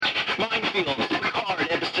Minefield, Picard,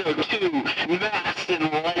 Episode 2, Myths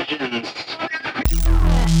and Legends.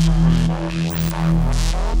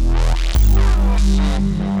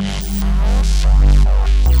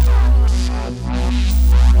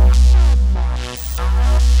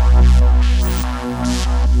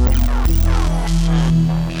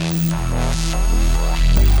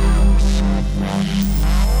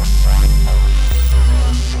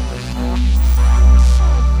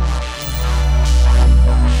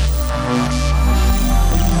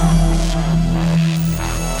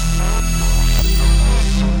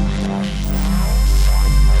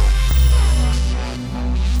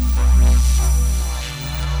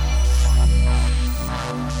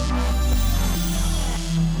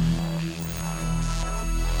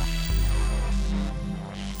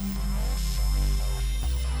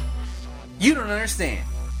 You don't understand.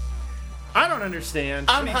 I don't understand.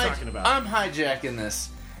 What are you talking about? I'm hijacking this.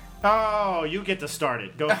 Oh, you get to start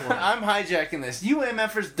it. Go for it. I'm hijacking this. You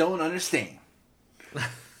MFers don't understand.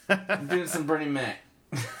 I'm doing some Burning Man.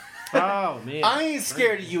 Oh, man. I ain't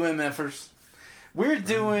scared of you MFers. We're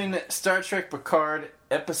doing Star Trek Picard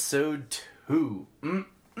Episode 2.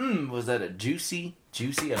 Was that a juicy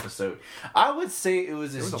episode? I would say it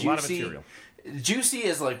was as There was juicy. a lot of material. Juicy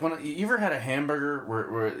is like you ever had a hamburger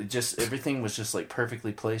where it just everything was just like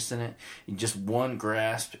perfectly placed in it. You just one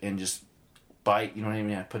grasp and just bite. You don't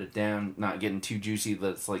even have to put it down. Not getting too juicy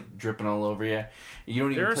that's like dripping all over you. You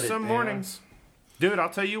don't even. There are put it some down. mornings. Dude,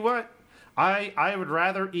 I'll tell you what. I would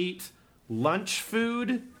rather eat lunch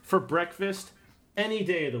food for breakfast any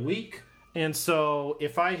day of the week. And so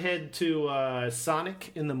if I head to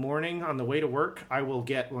Sonic in the morning on the way to work, I will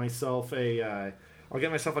get myself I'll get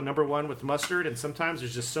myself a number one with mustard, and sometimes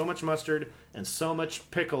there's just so much mustard and so much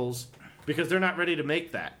pickles because they're not ready to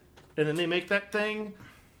make that. And then they make that thing,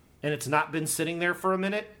 and it's not been sitting there for a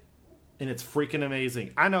minute, and it's freaking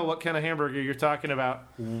amazing. I know what kind of hamburger you're talking about,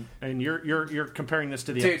 and you're comparing this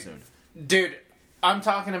to the episode. Dude, I'm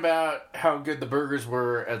talking about how good the burgers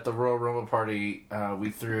were at the Royal Rumble party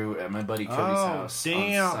we threw at my buddy Cody's house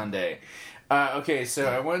on Sunday. Okay, so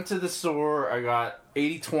I went to the store. I got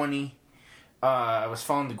 80-20. I was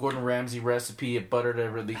following the Gordon Ramsay recipe. I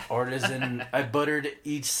buttered the artisan. I buttered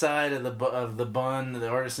each side of the bun, the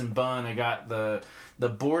artisan bun. I got the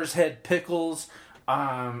boar's head pickles.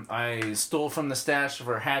 I stole from the stash of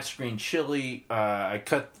our Hatch green chili. I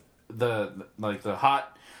cut the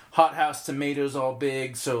hot house tomatoes all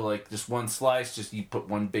big, so like just one slice. Just you put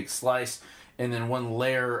one big slice, and then one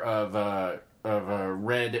layer of a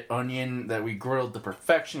red onion that we grilled to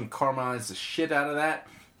perfection. Caramelized the shit out of that.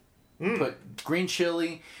 Put green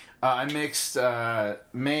chili. I mixed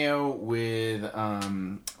mayo with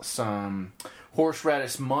some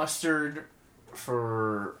horseradish mustard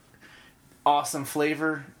for awesome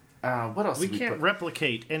flavor. What else? We can't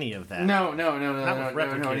replicate any of that. No, any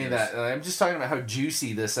replicators. of that. I'm just talking about how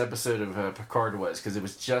juicy this episode of Picard was because it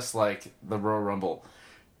was just like the Royal Rumble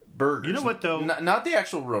burgers. You know what though? Not the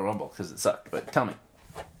actual Royal Rumble because it sucked. But tell me,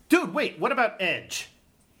 Dude, wait. What about Edge?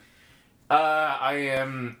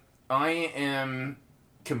 I am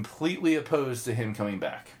completely opposed to him coming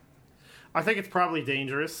back. I think it's probably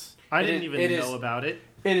dangerous. I didn't even know about it.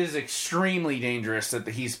 It is extremely dangerous that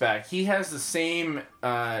he's back. He has the same.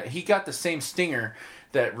 He got the same stinger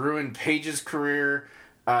that ruined Paige's career.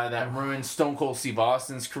 That ruined Stone Cold Steve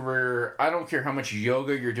Austin's career. I don't care how much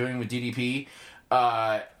yoga you're doing with DDP.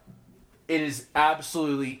 It is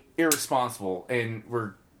absolutely irresponsible, and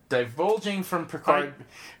we're divulging from Picard,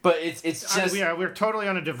 but it's just we're totally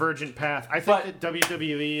on a divergent path. I think that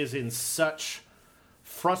WWE is in such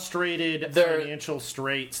frustrated financial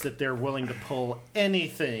straits that they're willing to pull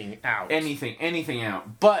anything out. Anything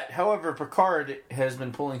out. But however, Picard has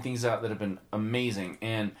been pulling things out that have been amazing,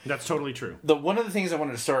 and that's totally true. One of the things I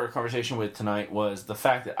wanted to start a conversation with tonight was the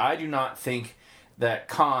fact that I do not think that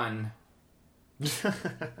Khan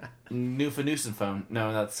Newfoundland phone.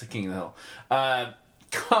 No, that's the King of the Hill.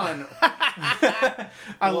 Khan.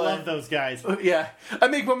 I love those guys. Yeah. I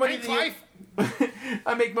make more money than you.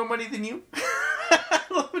 I make more money than you. I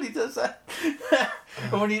love when he does that.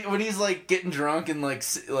 when he's like getting drunk and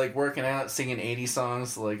like working out, singing 80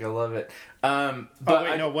 songs, like I love it.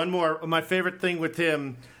 One more. My favorite thing with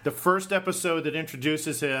him, the first episode that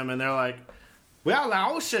introduces him, and they're like, "Well, the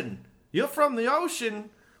ocean. You're from the ocean.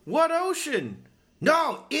 What ocean?"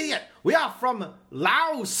 No, idiot. We are from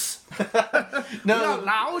Laos. No, we are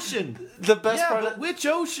Laotian. The best part but which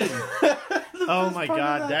ocean? Oh my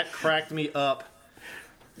god, that cracked me up.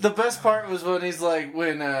 The best part was when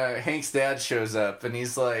Hank's dad shows up and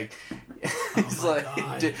he's like,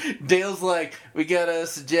 Dale's like, we got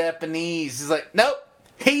us Japanese. He's like, nope,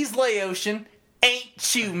 he's Laotian.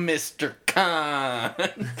 Ain't you, Mr. Khan?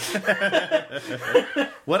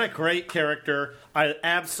 What a great character. I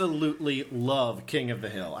absolutely love King of the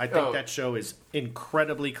Hill. I think that show is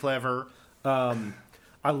incredibly clever.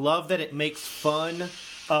 I love that it makes fun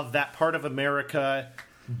of that part of America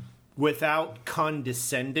without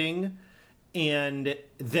condescending. And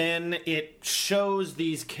then it shows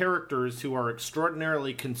these characters who are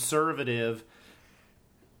extraordinarily conservative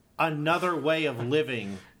another way of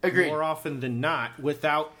living. Agreed. More often than not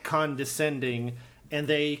without condescending, and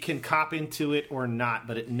they can cop into it or not,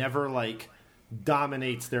 but it never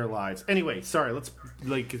dominates their lives. Anyway, sorry, let's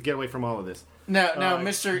get away from all of this. No,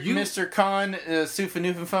 Mr. Khan,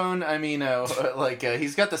 Sufanufenphone, I mean,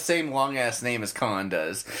 he's got the same long-ass name as Khan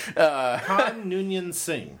does. Khan Noonien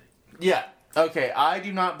Singh. Yeah, okay, I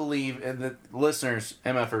do not believe, and the listeners,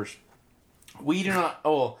 MFers,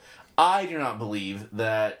 I do not believe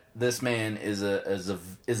that this man is a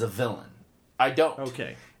villain. I don't.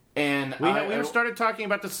 Okay. And we started talking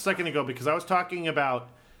about this a second ago because I was talking about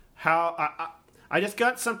how I just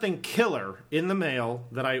got something killer in the mail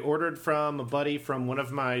that I ordered from a buddy from one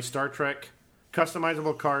of my Star Trek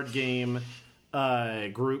customizable card game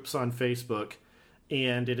groups on Facebook,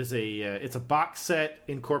 and it is it's a box set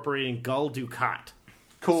incorporating Gul Dukat.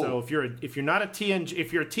 Cool. So if you're not a TNG,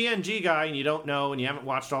 if you're a TNG guy and you don't know and you haven't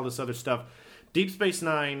watched all this other stuff, Deep Space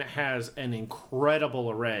Nine has an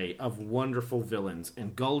incredible array of wonderful villains,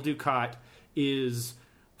 and Gul Dukat is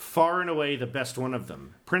far and away the best one of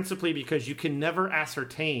them, principally because you can never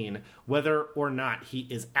ascertain whether or not he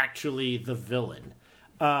is actually the villain.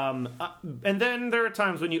 And then there are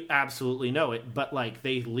times when you absolutely know it, but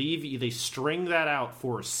they string that out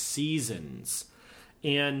for seasons.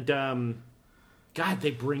 And God,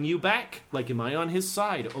 they bring you back. Am I on his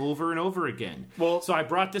side over and over again? Well, so I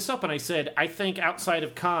brought this up and I said, I think outside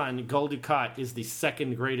of Khan, Gul Dukat is the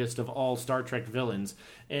second greatest of all Star Trek villains.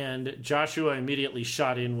 And Joshua immediately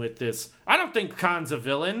shot in with this, I don't think Khan's a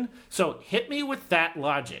villain. So hit me with that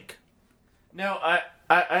logic. No, I'd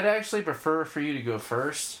actually prefer for you to go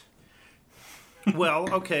first.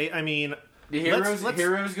 Well, okay, I mean... The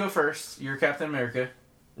heroes go first. You're Captain America.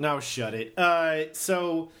 No, shut it.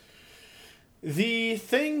 So... The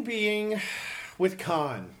thing being with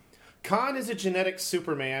Khan is a genetic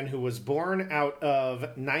Superman who was born out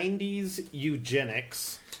of 90s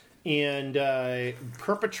eugenics and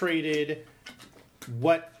perpetrated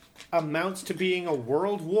what amounts to being a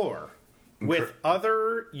world war with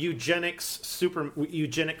other eugenic Supermen.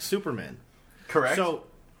 Correct. So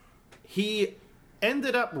he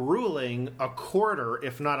ended up ruling a quarter,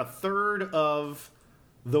 if not a third, of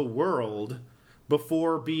the world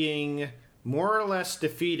before being more or less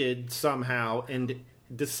defeated somehow and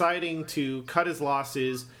deciding to cut his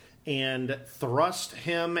losses and thrust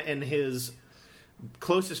him and his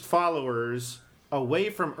closest followers away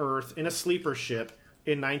from Earth in a sleeper ship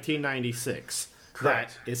in 1996.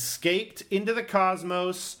 Correct. That escaped into the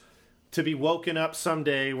cosmos to be woken up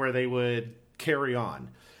someday where they would carry on.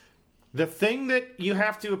 The thing that you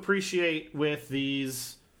have to appreciate with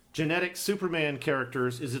these genetic Superman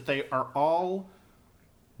characters is that they are all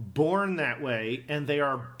born that way, and they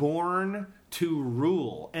are born to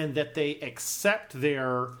rule, and that they accept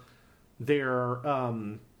their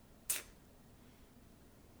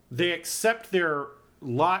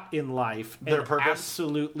lot in life, their and purpose.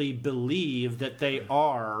 Absolutely believe that they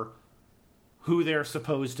are who they're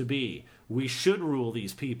supposed to be. We should rule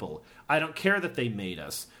these people. I don't care that they made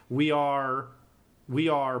us. We are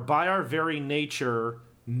by our very nature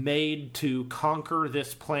made to conquer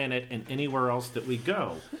this planet and anywhere else that we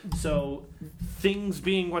go. So things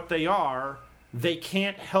being what they are, they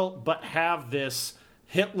can't help but have this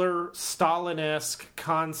Hitler Stalin-esque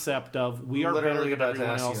concept of we are better than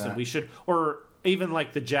everyone else and we should, or even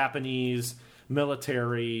like the Japanese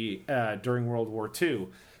military during World War II.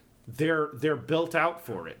 They're built out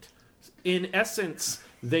for it. In essence,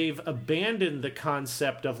 they've abandoned the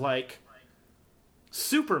concept of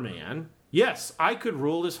Superman. Yes, I could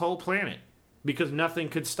rule this whole planet because nothing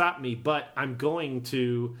could stop me, but I'm going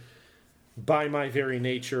to, by my very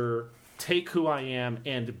nature, take who I am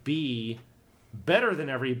and be better than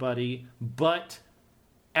everybody, but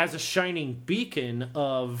as a shining beacon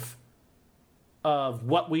of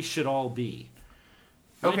what we should all be.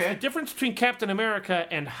 Okay. It's the difference between Captain America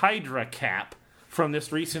and Hydra Cap from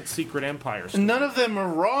this recent Secret Empire story. None of them are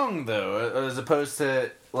wrong, though, as opposed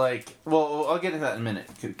to, well, I'll get into that in a minute.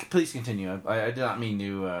 Please continue. I did not mean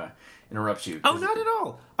to interrupt you. Oh, not at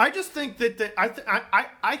all. I just think that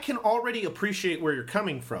I can already appreciate where you're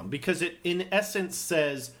coming from, because it, in essence,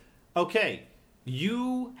 says, okay,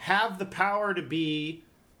 you have the power to be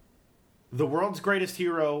the world's greatest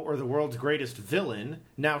hero or the world's greatest villain.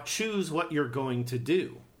 Now choose what you're going to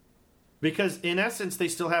do. Because in essence, they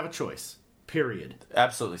still have a choice. Period.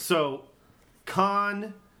 Absolutely. So,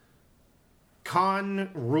 Khan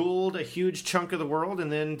ruled a huge chunk of the world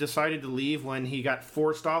and then decided to leave when he got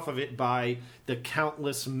forced off of it by the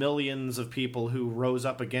countless millions of people who rose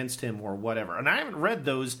up against him or whatever. And I haven't read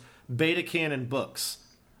those beta canon books,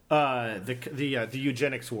 the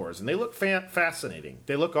eugenics wars, and they look fascinating.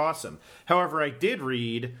 They look awesome. However, I did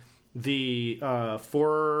read the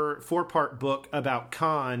four-part book about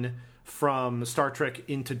Khan from Star Trek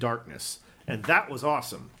Into Darkness, and that was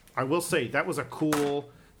awesome. I will say that was a cool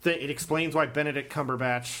thing. It explains why Benedict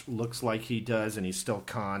Cumberbatch looks like he does, and he's still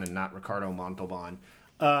Khan and not Ricardo Montalban.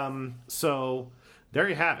 So there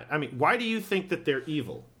you have it. I mean, why do you think that they're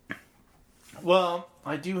evil? Well,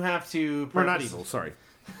 I do have to... We're not evil, sorry.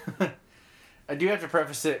 I do have to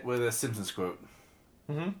preface it with a Simpsons quote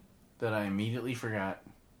that I immediately forgot.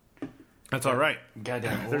 That's all right.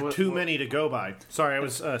 Goddamn. There are too many to go by. Sorry, I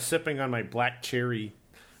was sipping on my black cherry.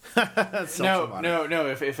 No.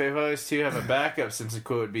 If I was to have a backup Simpsons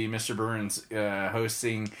quote, it would be Mr. Burns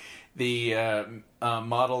hosting the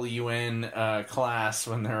Model UN class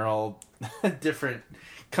when they're all different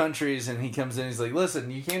countries, and he comes in. He's like, "Listen,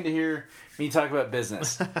 you came to hear me talk about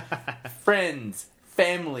business, friends,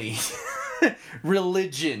 family,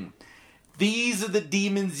 religion. These are the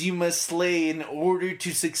demons you must slay in order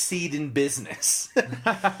to succeed in business."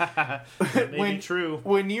 That may be true.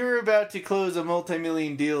 When you're about to close a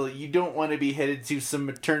multi-million deal, you don't want to be headed to some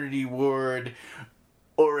maternity ward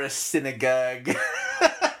or a synagogue.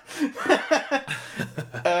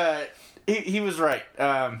 He was right.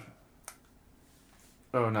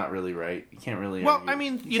 Not really right. You can't really Well, argue. I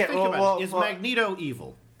mean, you think about it. Is Magneto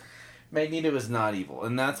evil? Magneto is not evil,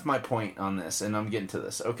 and that's my point on this, and I'm getting to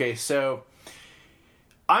this. Okay, so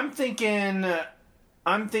I'm thinking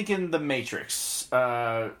The Matrix,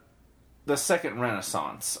 the second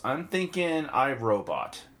Renaissance. I'm thinking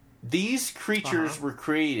iRobot. These creatures were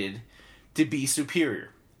created to be superior,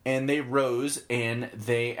 and they rose and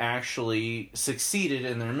they actually succeeded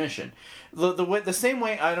in their mission. The same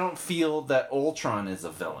way I don't feel that Ultron is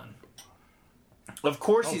a villain. Of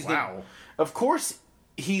course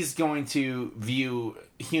he's going to view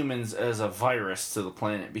humans as a virus to the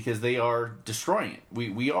planet because they are destroying it.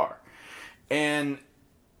 We are. And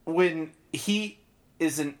when he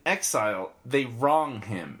is in exile, they wrong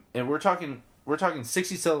him. And we're talking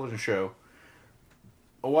 60s television show.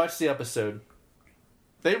 Watch the episode.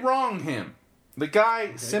 They wrong him. The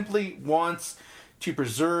guy simply wants to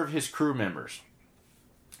preserve his crew members.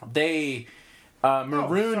 They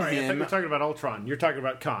maroon him. I thought you were talking about Ultron. You're talking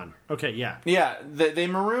about Khan. Okay, yeah. Yeah, they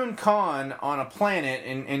maroon Khan on a planet,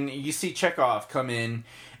 and you see Chekhov come in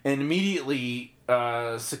and immediately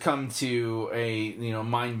succumb to a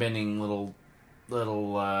mind-bending little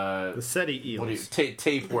the SETI eels.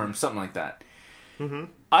 Tapeworm, something like that. Mm-hmm.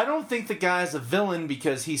 I don't think the guy's a villain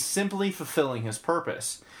because he's simply fulfilling his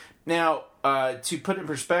purpose. Now, to put it in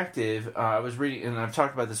perspective, I was reading, and I've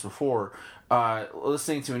talked about this before,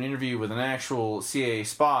 listening to an interview with an actual CIA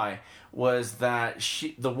spy, was that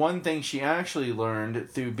the one thing she actually learned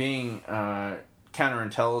through being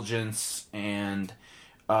counterintelligence and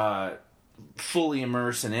fully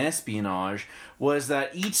immersed in espionage was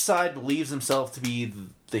that each side believes themselves to be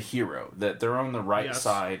the hero, that they're on the right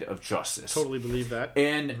side of justice. Totally believe that.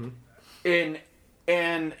 And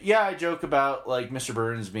and yeah, I joke about like Mr.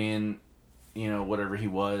 Burns being, whatever he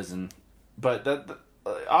was, but that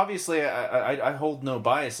obviously I hold no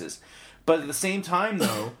biases. But at the same time,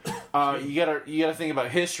 though, you gotta think about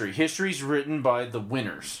history. History's written by the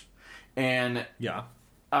winners, and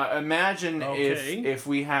imagine if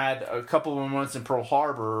we had a couple of months in Pearl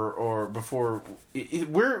Harbor or before.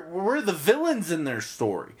 We're the villains in their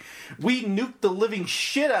story. We nuked the living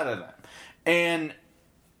shit out of them, and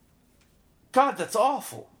God, that's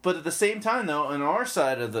awful. But at the same time, though, on our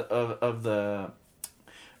side of the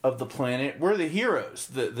planet, we're the heroes.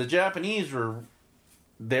 The Japanese were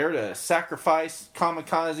there to sacrifice,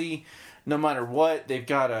 kamikaze, no matter what. They've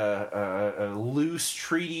got a loose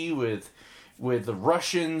treaty with the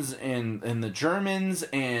Russians and the Germans,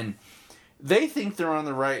 and they think they're on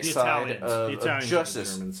the right side of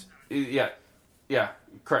justice. Yeah,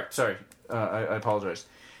 correct. Sorry, I apologize.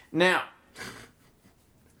 Now,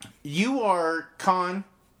 you are Khan,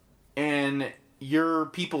 and your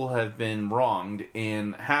people have been wronged,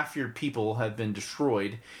 and half your people have been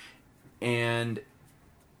destroyed, and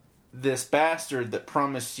this bastard that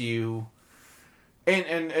promised you...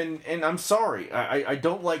 And I'm sorry, I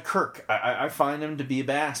don't like Kirk. I find him to be a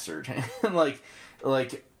bastard. like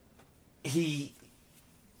he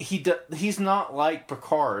he's not like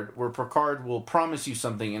Picard, where Picard will promise you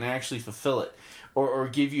something and actually fulfill it, or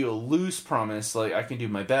give you a loose promise like I can do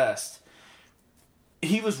my best.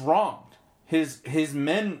 He was wronged. His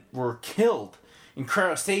men were killed in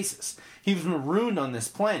cryostasis. He was marooned on this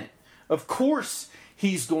planet. Of course,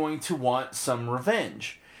 he's going to want some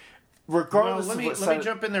revenge. Regardless let me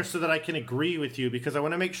jump in there so that I can agree with you, because I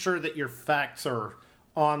want to make sure that your facts are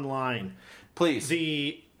online. Please.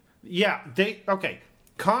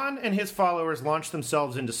 Khan and his followers launched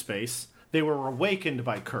themselves into space. They were awakened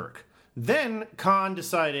by Kirk. Then Khan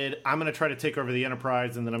decided, I'm going to try to take over the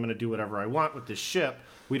Enterprise, and then I'm going to do whatever I want with this ship.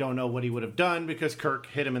 We don't know what he would have done because Kirk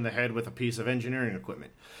hit him in the head with a piece of engineering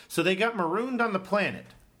equipment. So they got marooned on the planet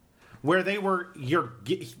where they we're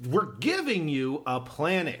giving you a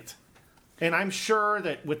planet. And I'm sure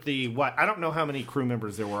that with I don't know how many crew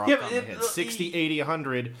members there were off the top of my head. 60, 80,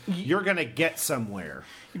 100. You're going to get somewhere.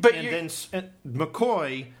 Then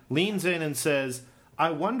McCoy leans in and says, I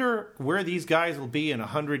wonder where these guys will be in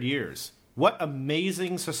 100 years. What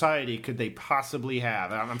amazing society could they possibly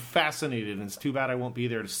have? I'm fascinated, and it's too bad I won't be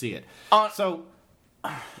there to see it. So,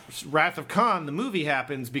 Wrath of Khan, the movie,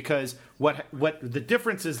 happens because what the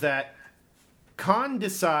difference is that Khan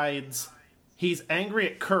decides he's angry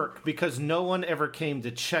at Kirk because no one ever came to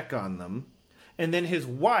check on them, and then his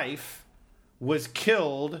wife was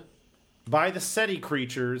killed by the SETI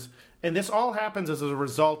creatures, and this all happens as a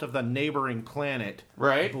result of the neighboring planet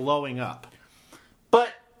blowing up.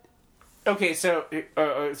 But okay, so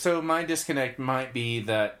my disconnect might be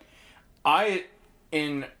that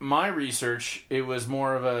in my research, it was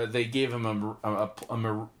more of they gave him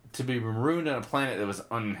to be marooned on a planet that was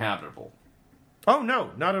uninhabitable. Oh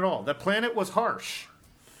no, not at all. The planet was harsh.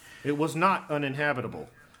 It was not uninhabitable.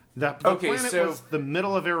 The planet was the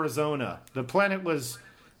middle of Arizona. The planet was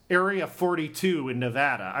Area 42 in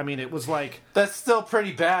Nevada. I mean, it was like... That's still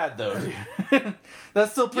pretty bad, though.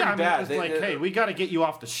 That's still pretty bad. It was hey, we got to get you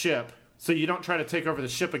off the ship so you don't try to take over the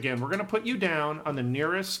ship again. We're going to put you down on the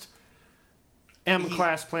nearest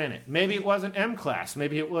M-class planet. Maybe it wasn't M-class.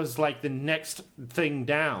 Maybe it was like the next thing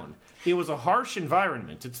down. It was a harsh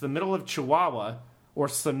environment. It's the middle of Chihuahua or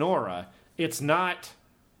Sonora. It's not...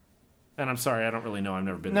 And I'm sorry, I don't really know. I've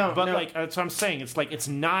never been there. But that's what I'm saying. It's like it's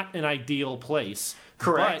not an ideal place.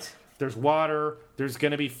 Correct. But there's water. There's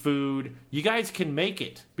going to be food. You guys can make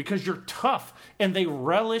it because you're tough. And they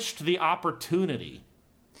relished the opportunity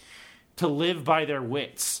to live by their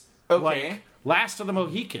wits. Okay. Like Last of the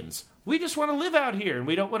Mohicans. We just want to live out here, and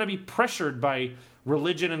we don't want to be pressured by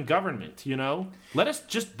religion and government, you know? Let us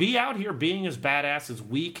just be out here being as badass as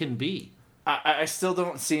we can be. I still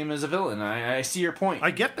don't see him as a villain. I see your point. I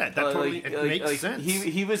get that. That totally makes sense.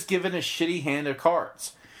 He was given a shitty hand of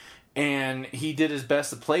cards, and he did his best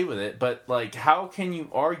to play with it. But how can you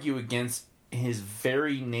argue against his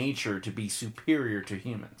very nature to be superior to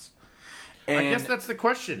humans? And I guess that's the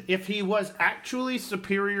question. If he was actually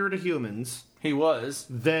superior to humans, he was.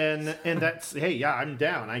 Then, and that's I'm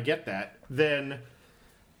down. I get that. Then,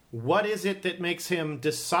 what is it that makes him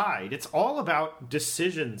decide? It's all about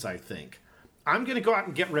decisions, I think. I'm going to go out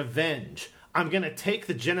and get revenge. I'm going to take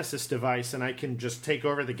the Genesis device and I can just take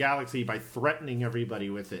over the galaxy by threatening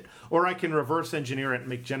everybody with it. Or I can reverse engineer it and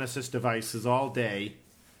make Genesis devices all day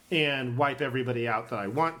and wipe everybody out that I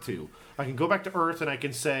want to. I can go back to Earth and I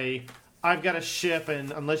can say, I've got a ship,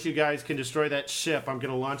 and unless you guys can destroy that ship, I'm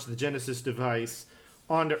going to launch the Genesis device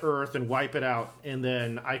onto Earth and wipe it out, and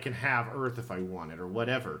then I can have Earth if I want it, or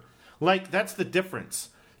whatever. That's the difference.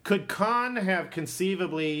 Could Khan have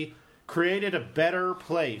conceivably created a better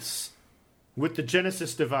place with the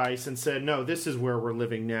Genesis device and said, no, this is where we're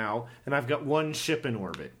living now, and I've got one ship in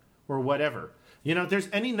orbit, or whatever? You know, there's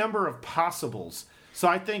any number of possibles. So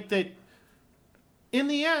I think that, in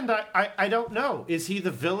the end, I don't know. Is he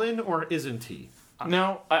the villain, or isn't he?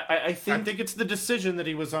 No, I think it's the decision that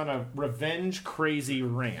he was on a revenge crazy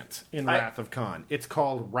rant in Wrath of Khan. It's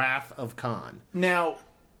called Wrath of Khan. Now,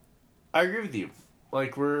 I agree with you.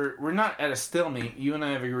 We're not at a stalemate. You and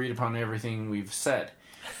I have agreed upon everything we've said.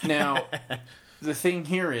 Now, the thing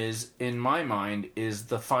here is, in my mind, is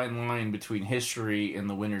the fine line between history and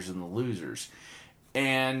the winners and the losers.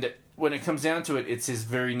 And when it comes down to it, it's his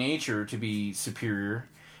very nature to be superior.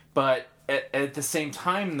 But at the same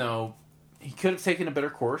time, though, he could have taken a better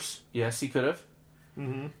course. Yes, he could have.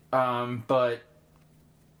 Mm-hmm. But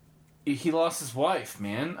he lost his wife,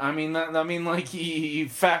 man. You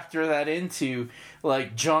factor that into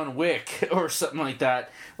John Wick or something like that.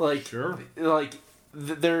 Sure.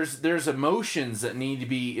 There's emotions that need to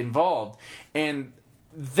be involved, and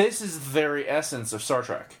this is the very essence of Star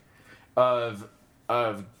Trek, of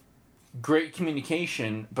great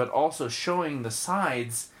communication, but also showing the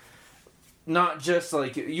sides not just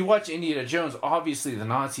like you watch Indiana Jones. Obviously, the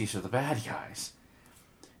Nazis are the bad guys,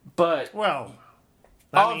 but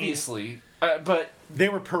obviously, but they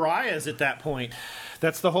were pariahs at that point.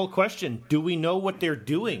 That's the whole question. Do we know what they're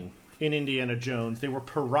doing in Indiana Jones? They were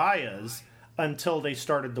pariahs until they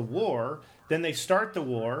started the war. Then they start the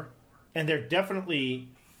war, and they're definitely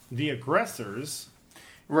the aggressors.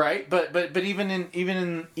 Right, but even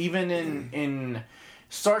in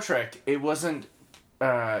Star Trek, it wasn't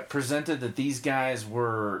presented that these guys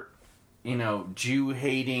were,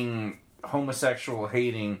 Jew-hating,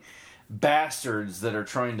 homosexual-hating bastards that are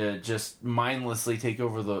trying to just mindlessly take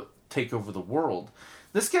over the world.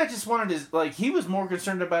 This guy just wanted he was more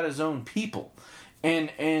concerned about his own people.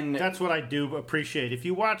 And that's what I do appreciate. If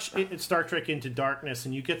you watch Star Trek Into Darkness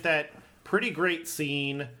and you get that pretty great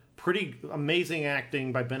scene, pretty amazing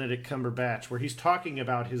acting by Benedict Cumberbatch, where he's talking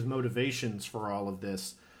about his motivations for all of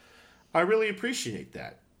this, I really appreciate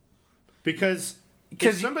that. Because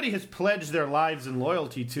if somebody has pledged their lives and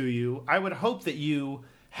loyalty to you, I would hope that you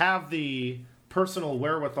have the personal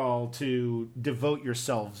wherewithal to devote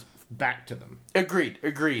yourselves back to them. Agreed.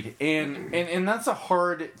 And that's a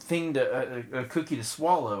hard thing a cookie to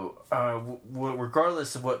swallow,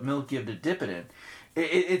 regardless of what milk you have to dip it in.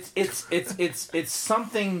 It's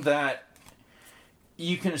something that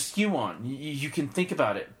you can skew on. You can think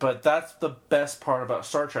about it, but that's the best part about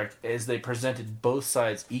Star Trek is they presented both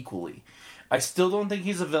sides equally. I still don't think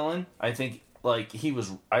he's a villain. I think he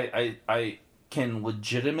was. I can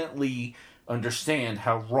legitimately understand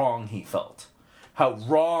how wrong he felt, how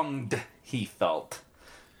wronged he felt.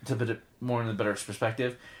 To put it more in a better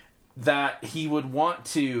perspective, that he would want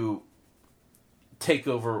to take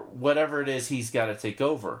over whatever it is he's got to take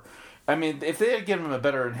over. I mean, if they had given him a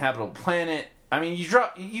better inhabitable planet, I mean,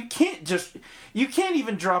 you can't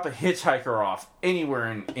even drop a hitchhiker off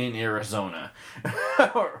anywhere in Arizona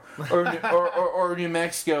or New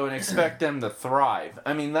Mexico and expect them to thrive.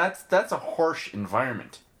 I mean, that's a harsh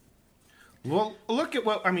environment. Well, look at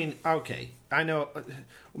what I mean. Okay, I know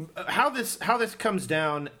how this comes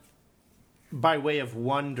down by way of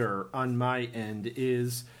wonder on my end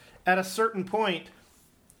is at a certain point,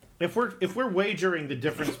 if we're wagering the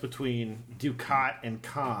difference between Dukat and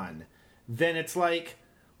Khan, then it's like,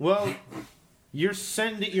 well, you're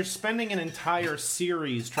spending an entire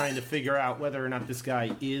series trying to figure out whether or not this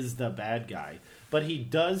guy is the bad guy. But he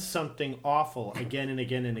does something awful again and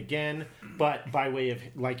again and again. But by way of,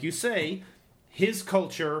 like you say, his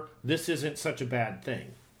culture, this isn't such a bad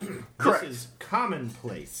thing. Correct. This is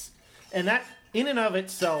commonplace. And that, in and of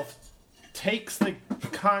itself, takes the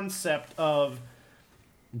concept of,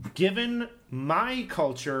 given my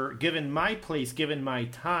culture, given my place, given my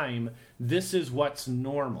time, this is what's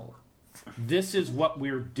normal. This is what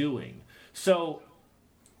we're doing. So,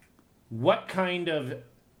 what kind of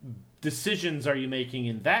decisions are you making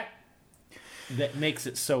in that makes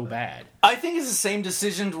it so bad? I think it's the same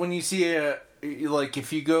decisions when you see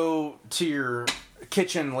if you go to your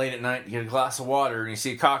kitchen late at night, you get a glass of water, and you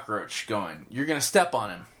see a cockroach going. You're going to step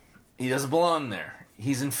on him. He doesn't belong there.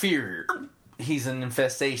 He's inferior. He's an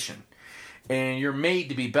infestation. And you're made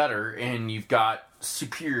to be better, and you've got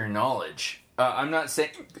superior knowledge. I'm not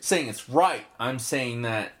saying it's right. I'm saying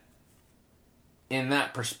that in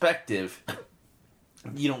that perspective,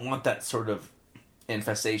 you don't want that sort of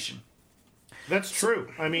infestation. That's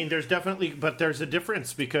true. I mean, there's a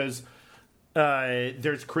difference because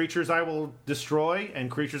there's creatures I will destroy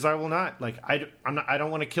and creatures I will not. Like I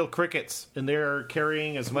don't want to kill crickets, and they're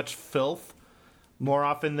carrying as much filth more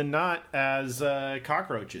often than not as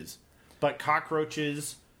cockroaches. But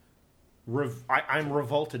cockroaches, I'm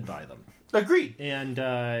revolted by them. Agreed. And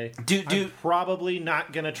I'm probably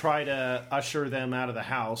not going to try to usher them out of the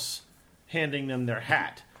house, handing them their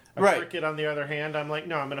hat. A cricket, on the other hand, I'm like,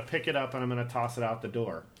 no, I'm going to pick it up and I'm going to toss it out the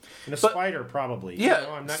door. And spider, probably. Yeah,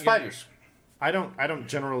 I'm not spiders. I don't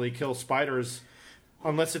generally kill spiders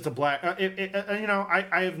unless it's a black.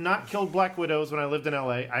 I have not killed black widows when I lived in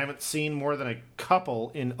L.A. I haven't seen more than a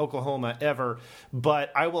couple in Oklahoma ever. But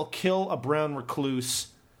I will kill a brown recluse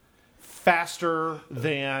faster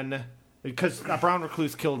than... Because a brown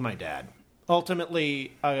recluse killed my dad.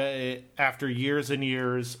 Ultimately, after years and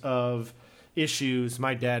years of issues,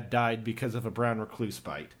 my dad died because of a brown recluse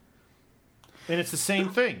bite. And it's the same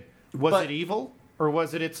thing. Was it evil, or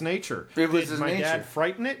was it its nature? It was his nature. Did my dad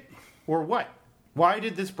frighten it, or what? Why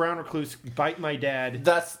did this brown recluse bite my dad?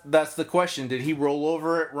 That's the question. Did he roll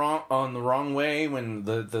over it on the wrong way when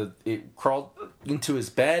it crawled into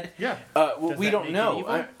his bed? Yeah. We don't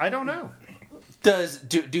know. I don't know.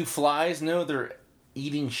 Do flies know they're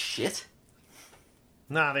eating shit?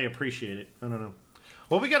 Nah, they appreciate it. I don't know.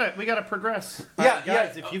 Well, we gotta progress. Yeah,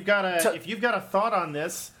 guys. yeah. If you've got a thought on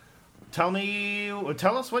this, tell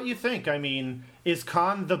us what you think. I mean, is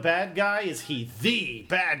Khan the bad guy? Is he the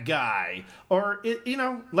bad guy? Or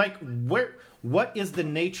what is the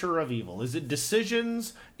nature of evil? Is it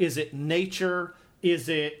decisions? Is it nature? Is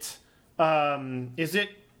it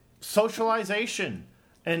socialization?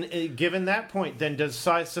 And given that point, then is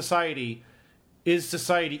society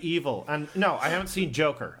evil? And no, I haven't seen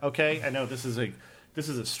Joker. Okay, I know this is a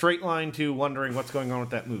straight line to wondering what's going on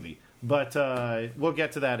with that movie, but we'll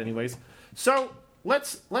get to that anyways. So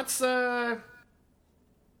let's you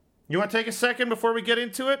want to take a second before we get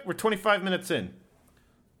into it? We're 25 minutes in.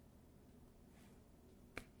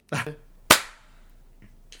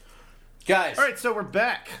 Guys. All right, so we're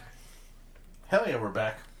back. Hell yeah, we're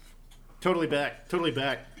back. Totally back.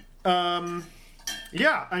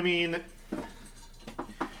 Yeah, I mean,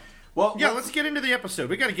 well, yeah, let's get into the episode.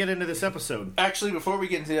 We got to get into this episode. Actually, before we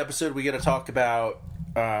get into the episode, we got to talk about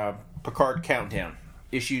Picard Countdown,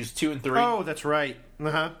 issues 2 and 3. Oh, that's right.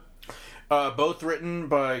 Both written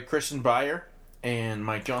by Christian Beyer and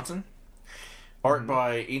Mike Johnson. Art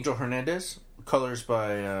by Angel Hernandez. Colors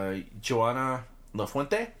by Joanna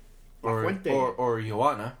Lafuente. Or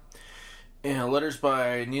Joanna. And letters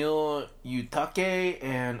by Neil Utake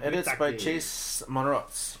and edits by Chase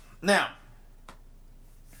Monroz. Now,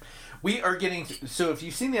 we are getting so if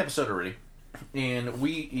you've seen the episode already, and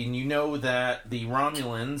you know that the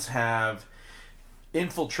Romulans have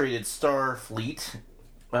infiltrated Starfleet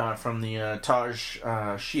from the Tal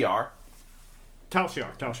Shiar.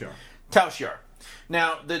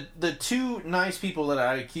 Now, the two nice people that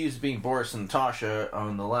I accused of being Boris and Natasha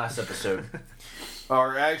on the last episode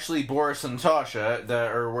are actually Boris and Natasha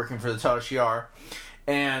that are working for the Tal Shiar,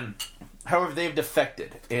 and however they've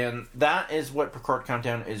defected, and that is what Picard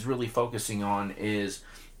Countdown is really focusing on, is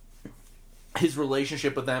his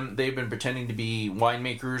relationship with them. They've been pretending to be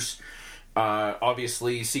winemakers,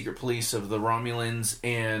 obviously secret police of the Romulans,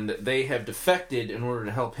 and they have defected in order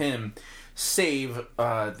to help him save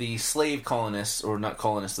the slave colonists, or not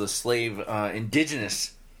colonists, the slave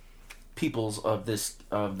indigenous peoples of this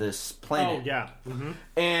planet. Oh yeah. Mm-hmm.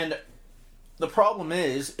 And the problem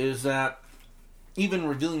is that even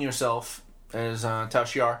revealing yourself as Tal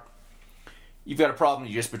Shiar, you've got a problem.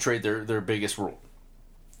 You just betrayed their biggest rule.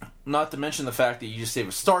 Not to mention the fact that you just saved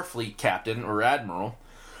a Starfleet captain or admiral,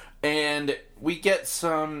 and we get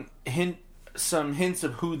some hints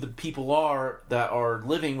of who the people are that are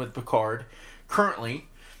living with Picard currently,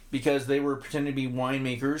 because they were pretending to be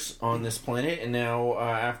winemakers on this planet, and now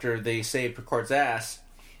after they save Picard's ass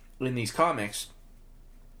in these comics,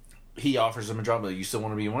 he offers them a job. Like, you still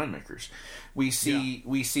want to be winemakers? We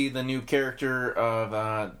see the new character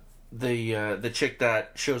of the chick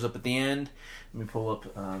that shows up at the end. Let me pull up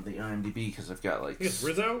the IMDb because I've got It's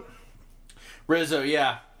Rizzo. Rizzo,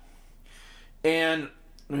 yeah. And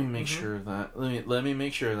let me make sure that let me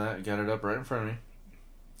make sure that I got it up right in front of me.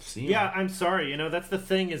 See? Yeah, I'm sorry. That's the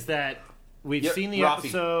thing, is that we've seen the Rafi.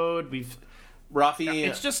 episode. Rafi.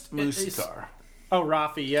 It's just Mustar. Oh,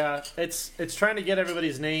 Rafi. Yeah, it's trying to get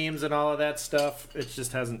everybody's names and all of that stuff. It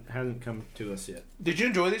just hasn't come to us yet. Did you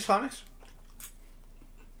enjoy these comics?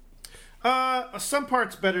 Some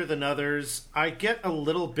parts better than others. I get a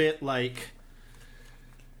little bit like,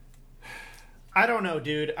 I don't know,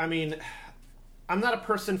 dude. I mean, I'm not a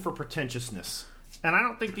person for pretentiousness, and I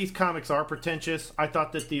don't think these comics are pretentious. I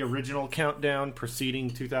thought that the original Countdown preceding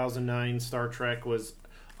 2009 Star Trek was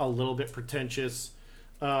a little bit pretentious.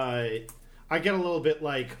 I get a little bit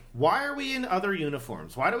like, why are we in other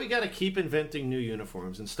uniforms? Why do we got to keep inventing new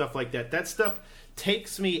uniforms and stuff like that? That stuff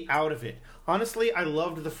takes me out of it. Honestly, I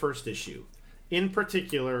loved the first issue. In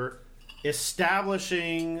particular,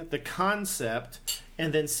 establishing the concept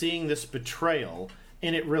and then seeing this betrayal,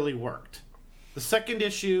 and it really worked. The second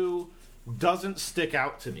issue doesn't stick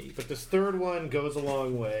out to me, but this third one goes a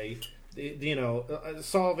long way.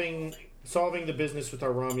 Solving the business with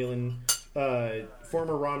our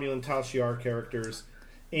former Romulan Tal Shiar characters,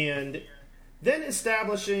 and then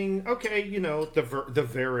establishing, the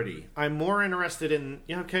verity. I'm more interested in,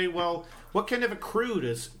 what kind of a crew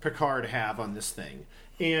does Picard have on this thing,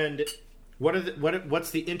 and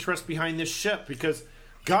what's the interest behind this ship? Because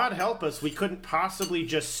God help us, we couldn't possibly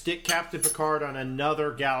just stick Captain Picard on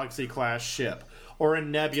another Galaxy-class ship or a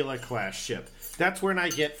Nebula-class ship. That's when I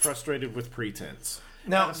get frustrated with pretense.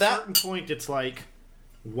 Now, at a certain point, it's like,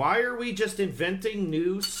 why are we just inventing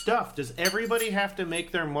new stuff? Does everybody have to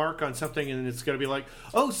make their mark on something, and it's going to be like,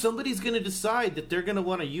 oh, somebody's going to decide that they're going to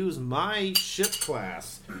want to use my ship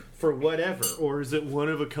class for whatever, or is it one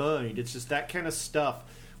of a kind? It's just that kind of stuff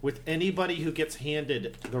with anybody who gets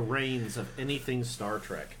handed the reins of anything Star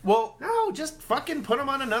Trek. Well, no, just fucking put them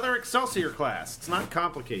on another Excelsior class. It's not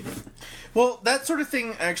complicated. Well, that sort of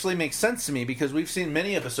thing actually makes sense to me because we've seen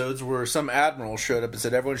many episodes where some admiral showed up and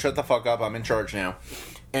said, "Everyone, shut the fuck up! I'm in charge now,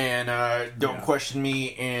 and don't question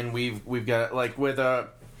me." And we've got like with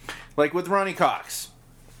Ronnie Cox,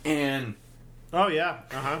 and oh yeah,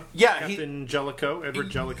 yeah, Captain Jellicoe, Edward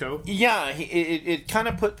Jellicoe. Yeah, it kind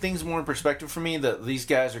of put things more in perspective for me that these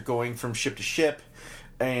guys are going from ship to ship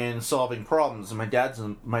and solving problems. And my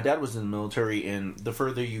dad was in the military, and the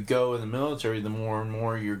further you go in the military, the more and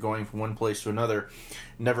more you're going from one place to another,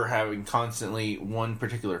 never having constantly one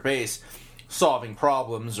particular base, solving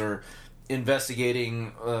problems or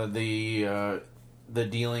investigating the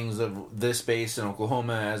dealings of this base in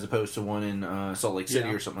Oklahoma as opposed to one in Salt Lake City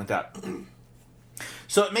or something like that.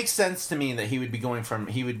 So it makes sense to me that he would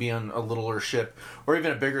be on a littler ship or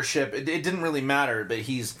even a bigger ship. It didn't really matter, but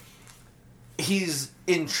he's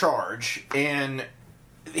in charge and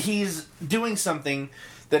he's doing something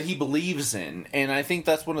that he believes in, and I think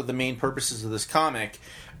that's one of the main purposes of this comic,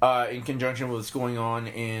 in conjunction with what's going on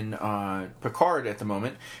in Picard at the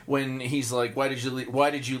moment, when he's like, "Why did you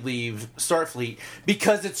leave Starfleet?"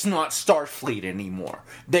 Because it's not Starfleet anymore.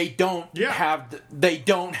 They don't have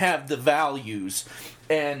the values,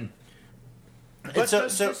 and but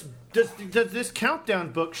does this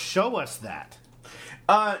countdown book show us that?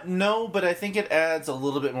 No, but I think it adds a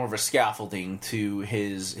little bit more of a scaffolding to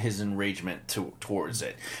his enragement towards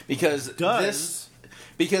it, because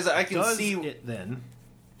I can see it. Then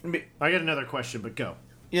I got another question, but go.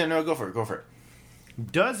 Yeah, no, go for it.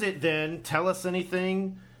 Does it then tell us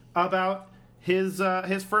anything about his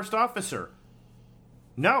first officer?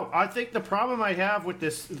 No, I think the problem I have with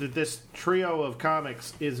this trio of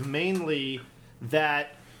comics is mainly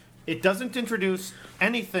that it doesn't introduce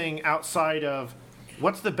anything outside of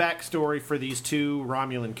what's the backstory for these two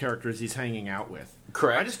Romulan characters he's hanging out with.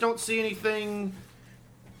 Correct. I just don't see anything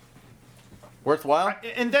worthwhile.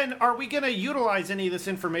 And then, are we going to utilize any of this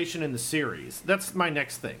information in the series? That's my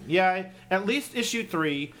next thing. Yeah, at least issue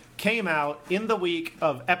 3 came out in the week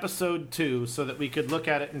of episode 2 so that we could look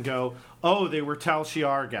at it and go, oh, they were Tal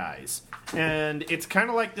Shiar guys. And it's kind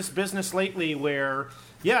of like this business lately where,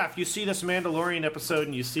 yeah, if you see this Mandalorian episode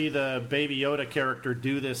and you see the Baby Yoda character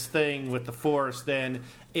do this thing with the Force, then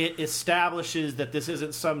it establishes that this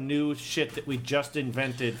isn't some new shit that we just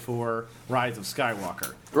invented for Rise of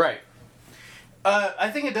Skywalker. Right.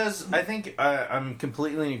 I think it does. I think I'm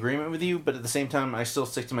completely in agreement with you, but at the same time, I still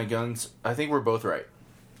stick to my guns. I think we're both right.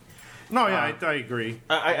 No, yeah, I agree.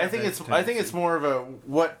 I think it's more of a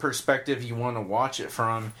what perspective you want to watch it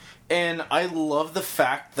from, and I love the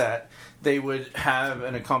fact that they would have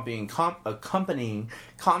an accompanying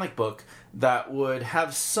comic book that would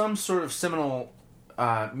have some sort of seminal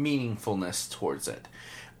meaningfulness towards it.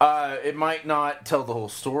 It might not tell the whole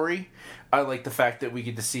story. I like the fact that we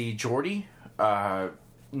get to see Geordi,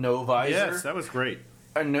 no visor. Yes, that was great.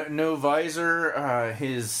 No visor.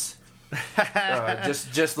 His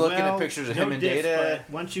just looking at pictures of him and Data.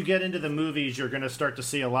 Once you get into the movies, you're going to start to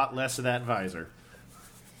see a lot less of that visor.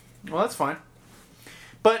 Well, that's fine.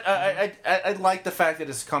 But I like the fact that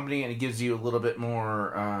it's a company and it gives you a little bit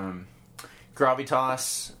more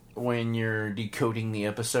gravitas when you're decoding the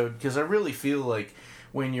episode. Because I really feel like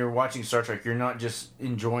when you're watching Star Trek, you're not just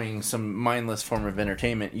enjoying some mindless form of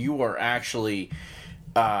entertainment. You are actually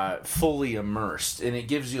fully immersed. And it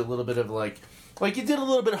gives you a little bit of like you did a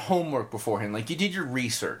little bit of homework beforehand. Like you did your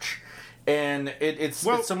research. And it's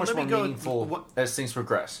so much more meaningful as things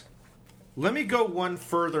progress. Let me go one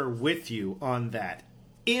further with you on that.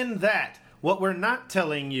 In that, what we're not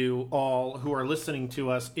telling you all who are listening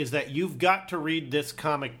to us is that you've got to read this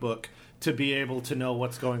comic book to be able to know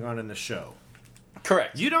what's going on in the show.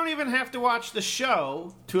 Correct. You don't even have to watch the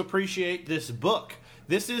show to appreciate this book.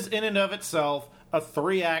 This is in and of itself a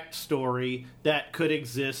 3-act story that could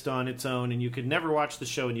exist on its own, and you could never watch the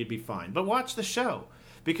show and you'd be fine. But watch the show,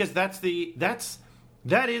 because that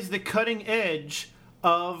is the cutting edge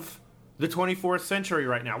of the 24th century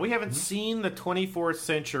right now. We haven't seen the 24th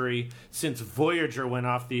century since Voyager went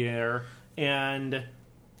off the air, and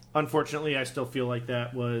unfortunately, I still feel like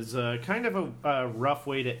that was kind of a rough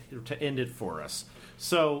way to end it for us.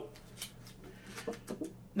 So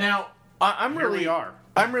now I'm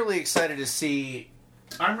really excited to see.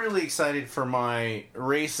 I'm really excited for my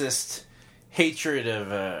racist hatred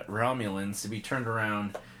of Romulans to be turned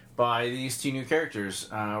around by these two new characters.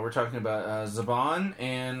 We're talking about Zhaban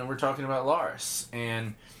and we're talking about Laris,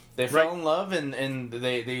 and they fell in love, and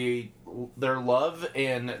their love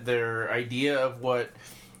and their idea of what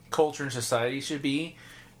culture and society should be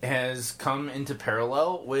has come into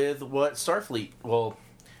parallel with what Starfleet, well,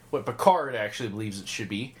 what Picard actually believes it should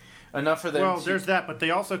be. Enough for them. Well, there's that, but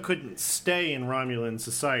they also couldn't stay in Romulan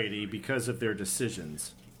society because of their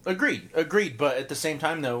decisions. Agreed. But at the same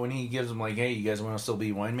time, though, when he gives them like, "Hey, you guys want to still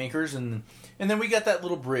be winemakers," and then we got that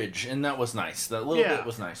little bridge, and that was nice. That little bit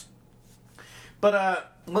was nice.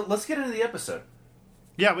 But let's get into the episode.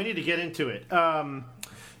 Yeah, we need to get into it.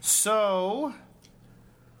 So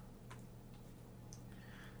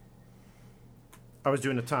I was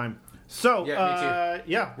doing the time. So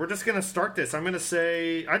yeah, we're just gonna start this. I'm gonna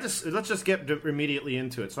say let's just get immediately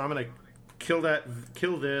into it. So I'm gonna kill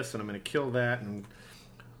this, and I'm gonna kill that, and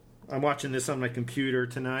I'm watching this on my computer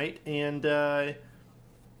tonight. And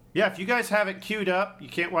yeah, if you guys have it queued up, you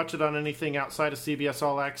can't watch it on anything outside of CBS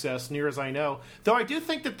All Access, near as I know. Though I do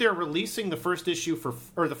think that they're releasing the first issue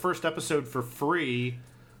the first episode for free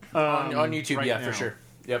on YouTube. Right yeah, now. For sure.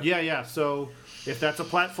 Yep. Yeah. So if that's a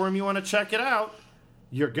platform you want to check it out,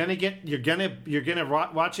 you're gonna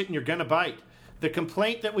watch it and you're gonna bite. The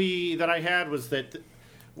complaint that I had was that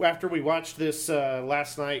after we watched this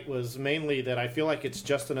last night was mainly that I feel like it's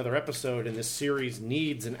just another episode, and this series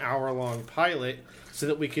needs an hour-long pilot so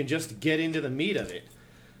that we can just get into the meat of it.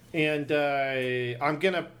 And I'm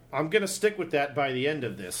gonna stick with that by the end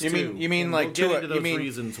of this. You mean and like we'll get into those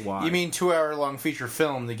reasons why? You mean 2-hour-long feature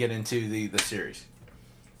film to get into the series?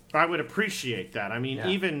 I would appreciate that. I mean,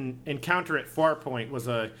 even Encounter at Farpoint was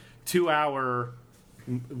a 2-hour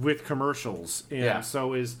with commercials, and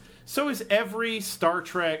so is every Star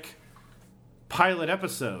Trek pilot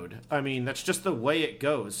episode. I mean, that's just the way it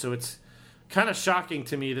goes. So it's kind of shocking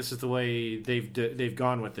to me. This is the way they've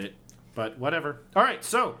gone with it, but whatever. All right,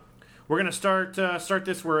 so we're gonna start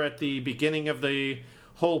this. We're at the beginning of the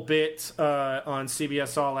whole bit on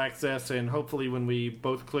CBS All Access, and hopefully, when we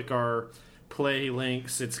both click our play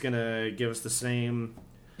links, it's gonna give us the same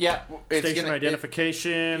station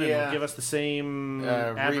identification, and it'll give us the same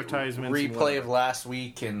advertisements, replay of last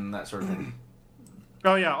week, and that sort of thing.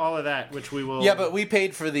 Oh yeah, all of that, which we will. Yeah, but we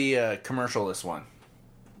paid for the commercialless one.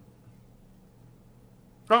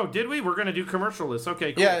 Oh, did we? We're gonna do commercialless.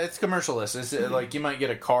 Okay, cool. Yeah, it's commercialless. It's like you might get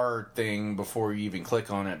a car thing before you even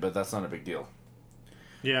click on it, but that's not a big deal.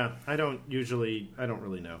 Yeah, I don't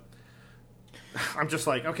really know. I'm just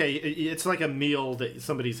like, okay, it's like a meal that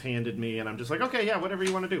somebody's handed me, and I'm just like, okay, yeah, whatever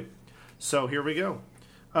you want to do. So here we go.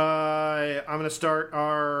 I'm going to start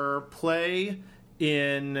our play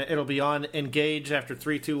it'll be on Engage after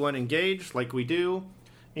 3, 2, 1, Engage, like we do.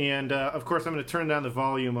 And, of course, I'm going to turn down the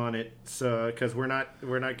volume on it, because we're not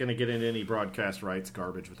going to get into any broadcast rights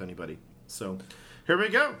garbage with anybody. So here we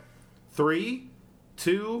go. 3,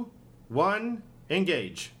 2, 1,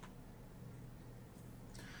 Engage.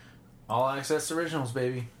 All Access Originals,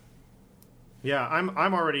 baby. Yeah,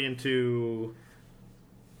 I'm already into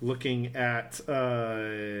looking at.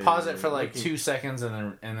 Pause it for like 2 seconds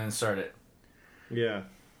and then start it. Yeah.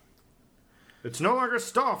 It's no longer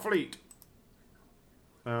Starfleet.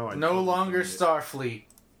 Oh, no longer Starfleet.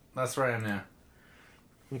 That's where I am now.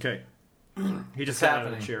 Okay. He just sat out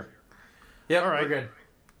of the chair. Yep. All right. We're good.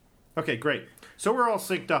 Okay, great. So we're all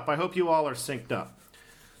synced up. I hope you all are synced up.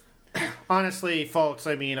 Honestly, folks,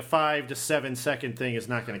 I mean, a 5 to 7 second thing is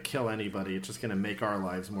not going to kill anybody. It's just going to make our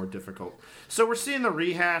lives more difficult. So we're seeing the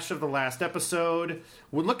rehash of the last episode.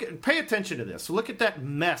 Pay attention to this. Look at that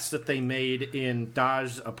mess that they made in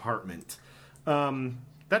Daj's apartment.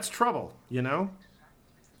 That's trouble, you know?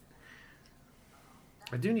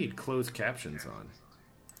 I do need closed captions on.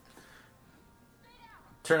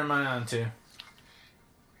 Turn mine on, too.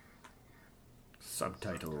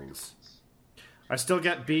 Subtitles. I still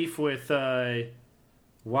got beef with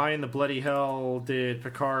why in the bloody hell did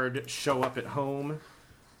Picard show up at home?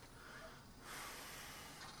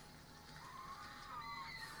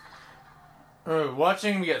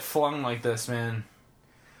 Watching him get flung like this, man.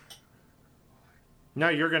 Now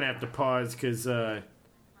you're going to have to pause because...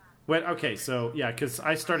 okay, so, yeah, because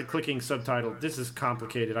I started clicking subtitle. This is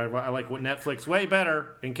complicated. I like Netflix way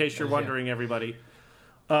better, in case you're wondering, everybody.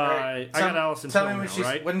 Right. I got Allison tell me now,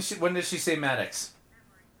 right? When did she say Maddox?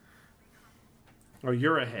 Oh,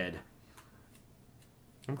 you're ahead.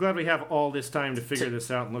 I'm glad we have all this time to figure this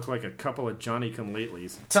out and look like a couple of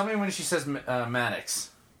Johnny-come-latelys. Tell me when she says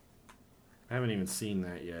Maddox. I haven't even seen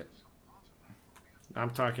that yet.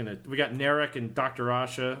 I'm talking to... We got Narek and Dr.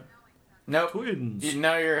 Asha. Nope. Twins.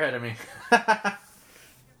 Now you're ahead of me.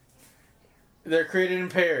 They're created in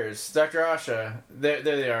pairs. Dr. Asha. There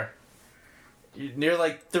they are. You're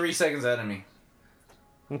like 3 seconds ahead of me.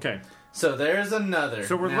 Okay. So there's another.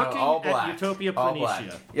 So we're looking at Utopia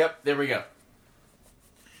Planitia. Yep, there we go.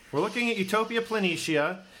 We're looking at Utopia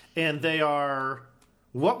Planitia, and they are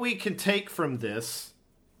what we can take from this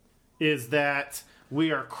is that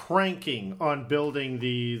we are cranking on building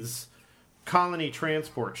these colony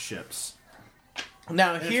transport ships.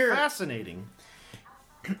 Now, And here, it's fascinating.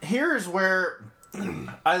 here's where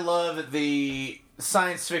I love the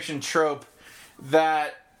science fiction trope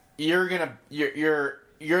that you're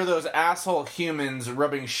those asshole humans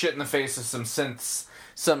rubbing shit in the face of some synths,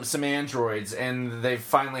 some androids, and they've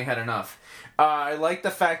finally had enough. I like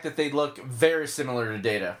the fact that they look very similar to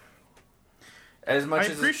Data. As much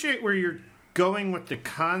I appreciate where you're going with the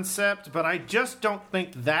concept, but I just don't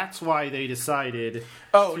think that's why they decided.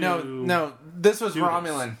 Oh, to no, this was do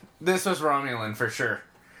Romulan. This was Romulan for sure.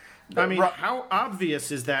 I mean, how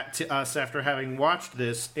obvious is that to us after having watched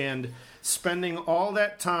this and spending all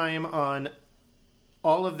that time on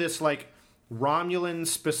all of this, like,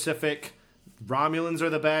 Romulan-specific, Romulans are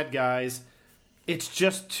the bad guys? It's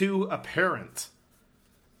just too apparent.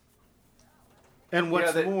 And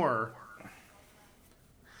what's more,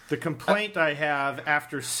 the complaint I have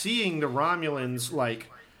after seeing the Romulans, like,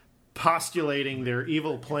 postulating their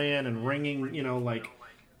evil plan and wringing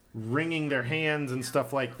their hands and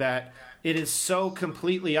stuff like that, it is so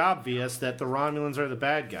completely obvious that the Romulans are the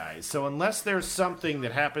bad guys. So unless there's something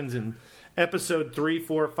that happens in episode 3,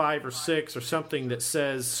 4, 5, or 6, or something that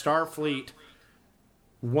says Starfleet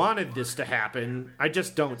wanted this to happen, I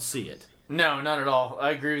just don't see it. No, not at all.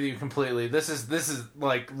 I agree with you completely. This is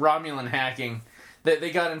like Romulan hacking.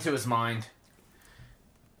 They got into his mind.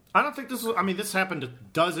 I don't think this was... I mean, this happened to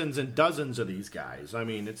dozens and dozens of these guys. I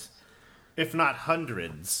mean, it's... if not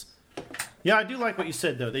hundreds. Yeah, I do like what you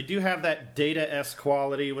said, though. They do have that Data-esque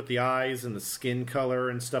quality with the eyes and the skin color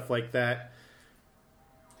and stuff like that.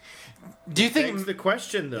 Do you think... Begs the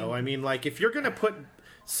question, though. I mean, like, if you're going to put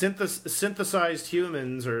synthesized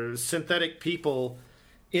humans or synthetic people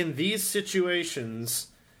in these situations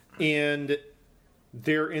and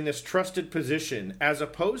they're in this trusted position, as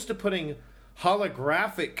opposed to putting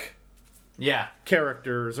holographic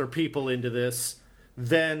characters or people into this,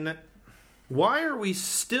 then why are we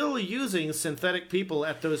still using synthetic people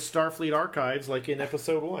at those Starfleet archives like in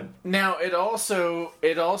episode 1? Now, it also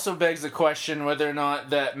begs the question whether or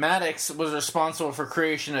not that Maddox was responsible for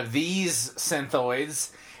creation of these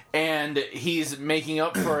synthoids, and he's making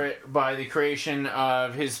up for it by the creation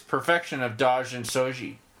of his perfection of Dahj and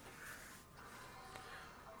Soji.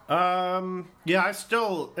 Yeah, I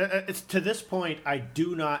still... it's to this point, I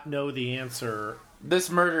do not know the answer. This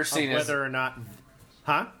murder scene whether or not...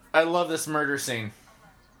 Huh? I love this murder scene.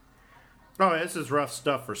 Oh, this is rough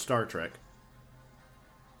stuff for Star Trek.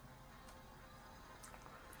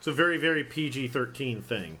 It's a very, very PG-13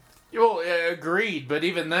 thing. Well, agreed, but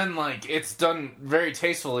even then, like, it's done very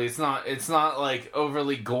tastefully. It's not like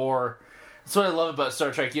overly gore. That's what I love about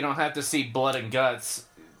Star Trek. You don't have to see blood and guts.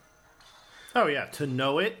 Oh yeah, to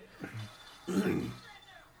know it. I'm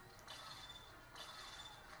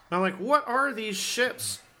like, what are these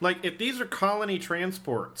ships? Like, if these are colony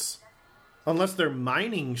transports, unless they're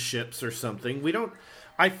mining ships or something, we don't...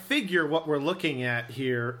 I figure what we're looking at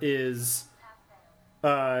here is...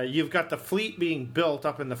 you've got the fleet being built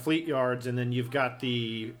up in the fleet yards, and then you've got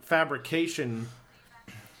the fabrication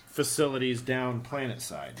facilities down planet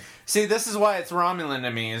side. See, this is why it's Romulan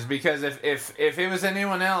to me, is because if it was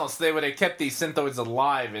anyone else, they would have kept these synthoids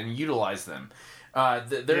alive and utilized them.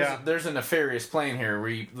 There's a nefarious plan here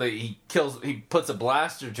where he puts a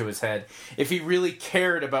blaster to his head. If he really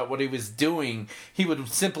cared about what he was doing, he would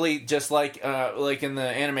simply, just like in the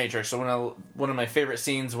Animatrix. So one of my favorite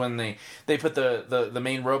scenes when they put the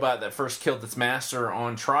main robot that first killed its master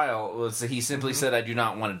on trial was that he simply said, "I do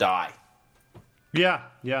not want to die." Yeah.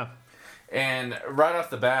 And right off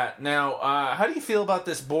the bat, now, how do you feel about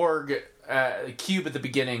this Borg cube at the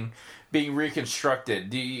beginning being reconstructed?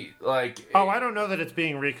 Do you like? Oh, I don't know that it's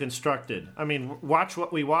being reconstructed. I mean, watch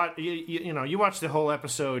what we watch. You watch the whole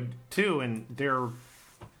episode too, and they're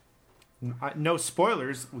no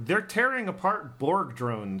spoilers. They're tearing apart Borg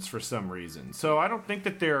drones for some reason. So I don't think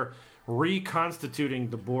that they're reconstituting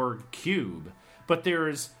the Borg cube, but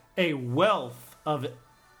there's a wealth of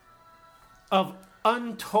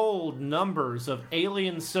untold numbers of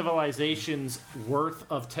alien civilizations worth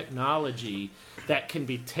of technology that can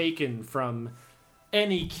be taken from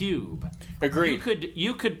any cube. Agreed.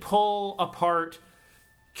 You could pull apart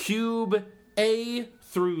cube A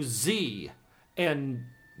through Z and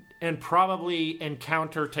probably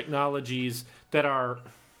encounter technologies that are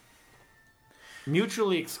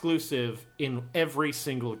mutually exclusive in every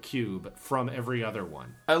single cube from every other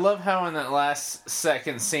one. I love how in that last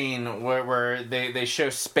second scene where they show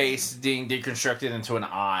space being deconstructed into an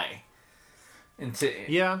eye.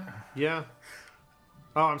 Yeah.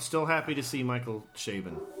 Oh, I'm still happy to see Michael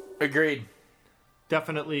Chabon. Agreed.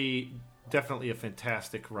 Definitely a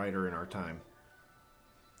fantastic writer in our time.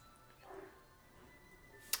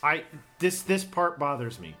 This part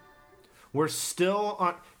bothers me. We're still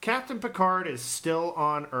on... Captain Picard is still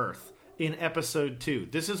on Earth in episode 2.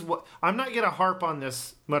 This is what... I'm not going to harp on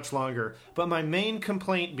this much longer, but my main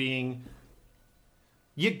complaint being...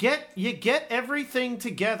 You get everything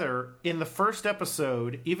together in the first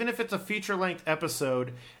episode, even if it's a feature-length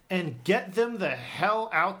episode, and get them the hell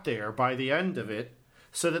out there by the end of it,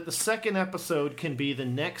 so that the second episode can be the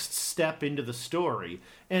next step into the story.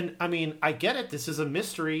 And, I mean, I get it. This is a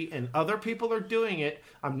mystery, and other people are doing it.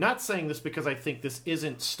 I'm not saying this because I think this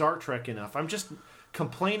isn't Star Trek enough. I'm just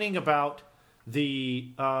complaining about the...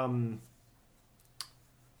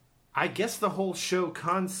 I guess the whole show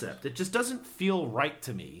concept. It just doesn't feel right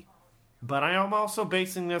to me. But I am also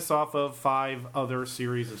basing this off of 5 other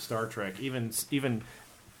series of Star Trek, even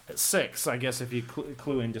 6, I guess, if you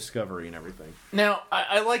clue in Discovery and everything. Now,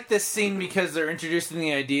 I like this scene because they're introducing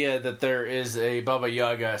the idea that there is a Baba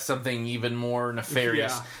Yaga, something even more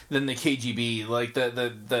nefarious than the KGB, like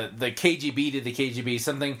the KGB to the KGB,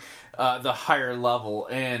 something the higher level,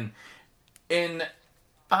 and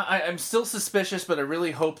I'm still suspicious, but I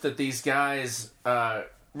really hope that these guys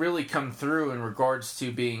really come through in regards to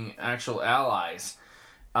being actual allies.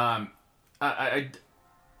 I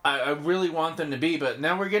really want them to be, but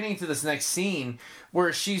now we're getting to this next scene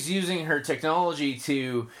where she's using her technology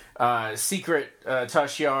to secret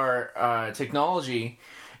Tashyar technology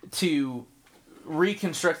to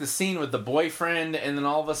reconstruct the scene with the boyfriend, and then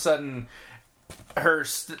all of a sudden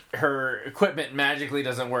her equipment magically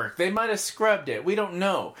doesn't work. They might have scrubbed it. We don't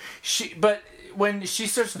know. But when she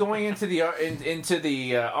starts going into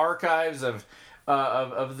the archives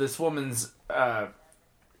of this woman's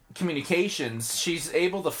communications, she's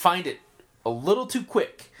able to find it a little too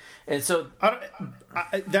quick, and so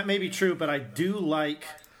that may be true. But I do like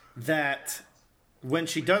that when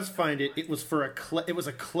she does find it, it was it was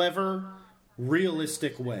a clever,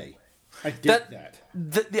 realistic way. I dig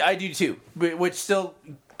that. I do too, which still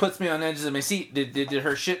puts me on edges of my seat. Did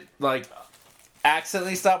her shit like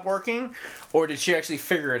accidentally stop working, or did she actually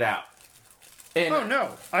figure it out? Oh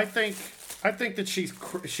no, I think that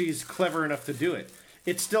she's clever enough to do it.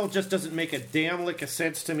 It still just doesn't make a damn lick of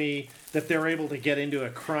sense to me that they're able to get into a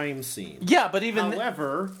crime scene. Yeah, but even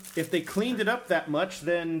however, if they cleaned it up that much,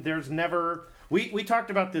 then there's never. We talked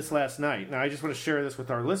about this last night, and I just want to share this with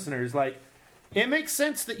our listeners. Like, it makes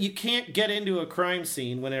sense that you can't get into a crime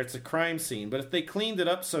scene when it's a crime scene, but if they cleaned it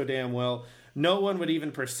up so damn well, no one would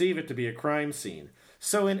even perceive it to be a crime scene.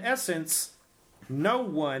 So in essence, no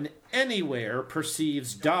one anywhere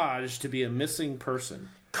perceives Dodge to be a missing person.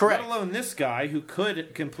 Correct. Let alone this guy who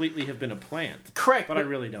could completely have been a plant. Correct. But I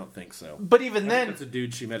really don't think so. But even then... It's a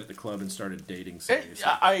dude she met at the club and started dating seriously.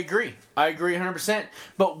 I agree. I agree 100%.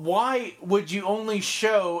 But why would you only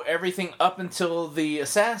show everything up until the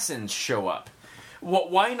assassins show up?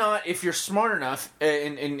 Why not, if you're smart enough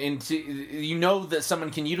and you know that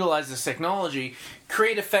someone can utilize this technology,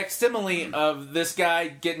 create a facsimile of this guy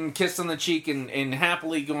getting kissed on the cheek and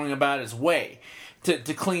happily going about his way to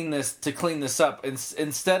clean this up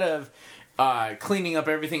instead of cleaning up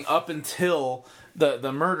everything up until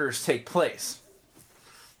the murders take place.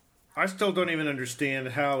 I still don't even understand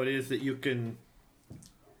how it is that you can,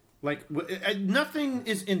 like, nothing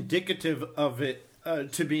is indicative of it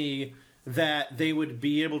to be that they would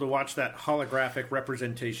be able to watch that holographic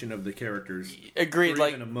representation of the characters. Agreed. For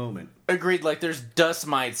even a moment. Agreed. Like, there's dust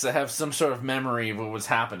mites that have some sort of memory of what was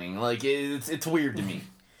happening. Like, it's weird to me.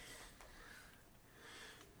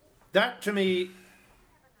 That to me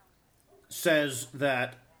says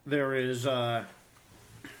that there's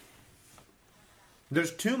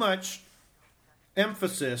too much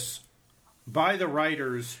emphasis by the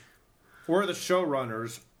writers or the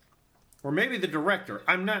showrunners or maybe the director.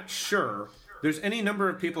 I'm not sure. There's any number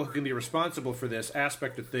of people who can be responsible for this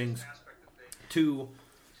aspect of things to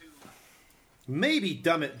maybe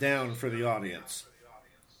dumb it down for the audience.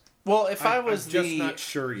 Well, if I'm just not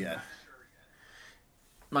sure yet.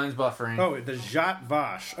 Mine's buffering. Oh, the Zhat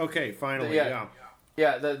Vash. Okay, finally, yeah.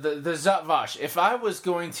 Yeah, the Zhat Vash. If I was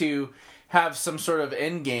going to have some sort of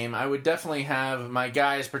end game, I would definitely have my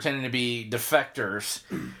guys pretending to be defectors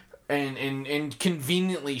and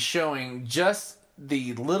conveniently showing just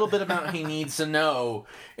the little bit amount he needs to know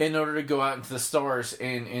in order to go out into the stars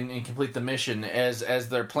and complete the mission as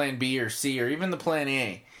their plan B or C or even the plan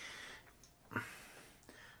A.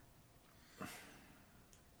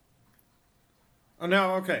 Oh,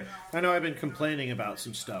 no, okay. I know I've been complaining about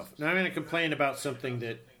some stuff. Now I'm going to complain about something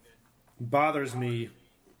that bothers me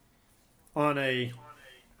on a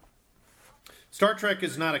Star Trek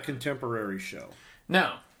is not a contemporary show.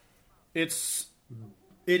 No. It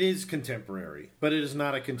is contemporary, but it is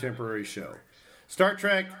not a contemporary show. Star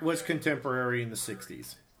Trek was contemporary in the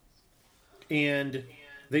 60s. And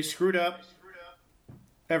they screwed up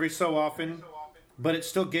every so often, but it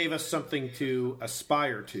still gave us something to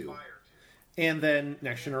aspire to. And then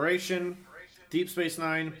Next Generation, Deep Space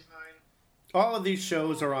Nine, all of these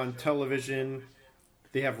shows are on television.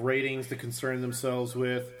 They have ratings to concern themselves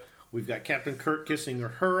with. We've got Captain Kirk kissing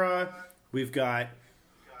Uhura. We've got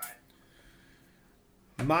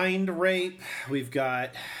mind rape. We've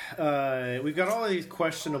got all of these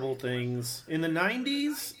questionable things. In the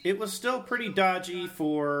 90s, it was still pretty dodgy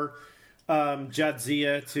for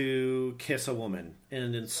Jadzia to kiss a woman.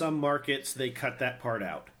 And in some markets, they cut that part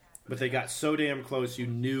out. But they got so damn close, you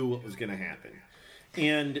knew what was going to happen.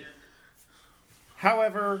 And,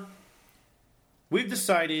 however, we've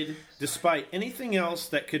decided, despite anything else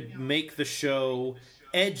that could make the show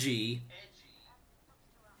edgy,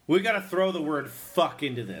 we got to throw the word "fuck"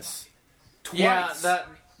 into this. Twice. Yeah,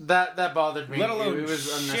 that bothered me. Let alone it was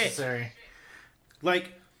unnecessary. Shit.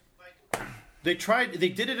 Like, they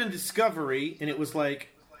did it in Discovery, and it was like,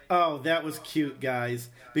 oh, that was cute, guys,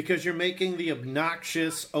 because you're making the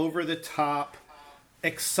obnoxious, over-the-top,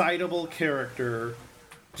 excitable character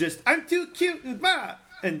just, I'm too cute and blah,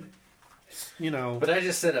 and, you know. But I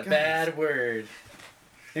just said a bad word.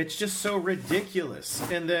 It's just so ridiculous.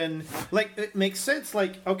 And then, like, it makes sense.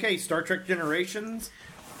 Like, okay, Star Trek Generations,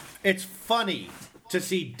 it's funny to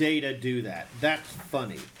see Data do that. That's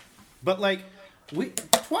funny. But, like,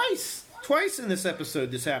 twice in this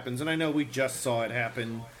episode this happens, and I know we just saw it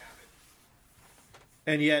happen.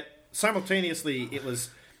 And yet, simultaneously, it was,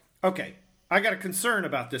 okay, I got a concern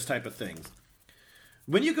about this type of thing.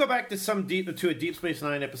 When you go back to a Deep Space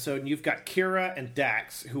Nine episode, and you've got Kira and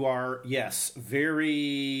Dax, who are, yes,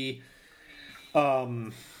 very,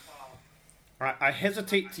 I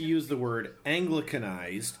hesitate to use the word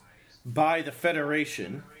Anglicanized by the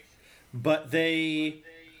Federation, but they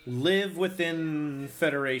live within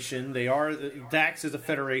Federation. Dax is a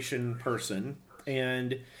Federation person,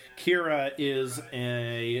 and Kira is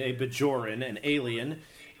a Bajoran, an alien,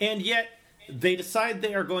 and yet they decide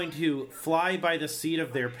they are going to fly by the seat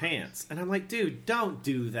of their pants. And I'm like, dude, don't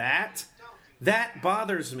do that. That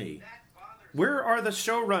bothers me. Where are the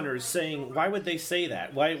showrunners saying, why would they say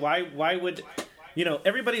that? Why would,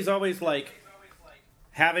 everybody's always like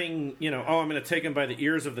having, I'm going to take them by the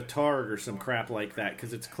ears of the Targ or some crap like that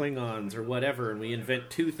because it's Klingons or whatever, and we invent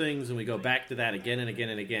two things and we go back to that again and again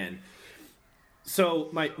and again. So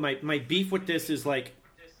my beef with this is like,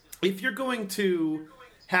 if you're going to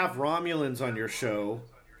have Romulans on your show,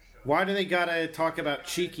 why do they gotta talk about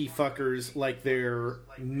cheeky fuckers like they're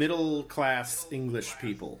middle-class English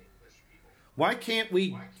people? Why can't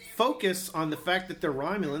we focus on the fact that they're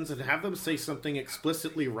Romulans and have them say something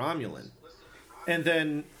explicitly Romulan? And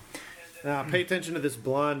then pay attention to this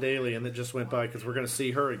blonde alien that just went by, because we're going to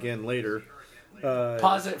see her again later.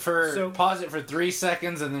 Pause it for 3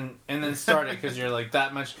 seconds and then start it, because you're like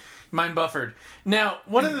that much mind buffered. Now,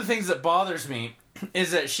 one of the things that bothers me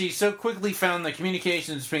is that she so quickly found the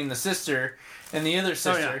communications between the sister and the other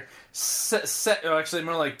sister. Actually,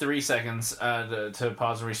 more like 3 seconds to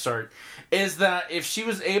pause and restart. Is that if she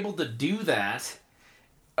was able to do that,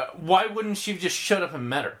 why wouldn't she have just showed up and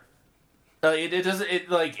met her?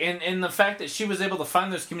 And the fact that she was able to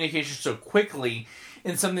find those communications so quickly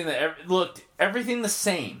in something that looked everything the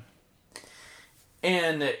same.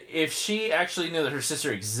 And if she actually knew that her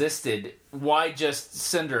sister existed, why just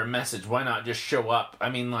send her a message? Why not just show up? I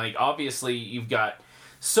mean, like, obviously you've got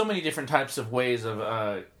so many different types of ways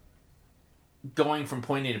of going from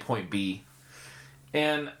point A to point B.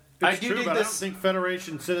 And I don't think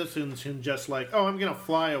Federation citizens can just like, oh, I'm going to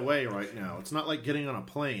fly away right now. It's not like getting on a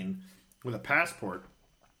plane with a passport.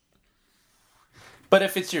 But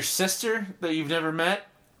if it's your sister that you've never met,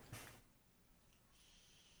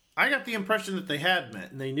 I got the impression that they had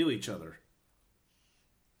met and they knew each other.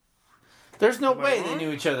 There's no way they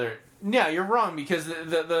knew each other. Yeah, you're wrong, because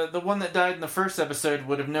the one that died in the first episode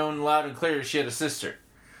would have known loud and clear she had a sister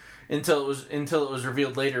until it was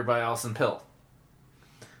revealed later by Alison Pill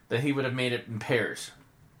that he would have made it in pairs.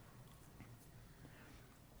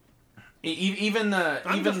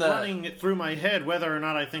 I'm running it through my head whether or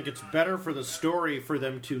not I think it's better for the story for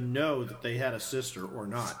them to know that they had a sister or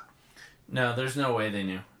not. No, there's no way they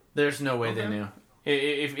knew. There's no way they knew.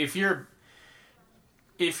 If you're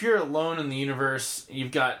alone in the universe,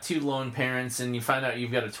 you've got two lone parents, and you find out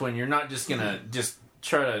you've got a twin, you're not just gonna just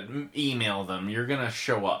try to email them. You're gonna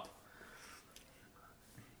show up.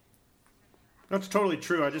 That's totally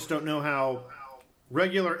true. I just don't know how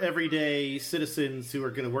regular, everyday citizens who are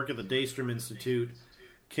going to work at the Daystrom Institute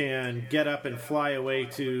can get up and fly away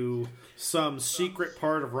to some secret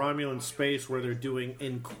part of Romulan space where they're doing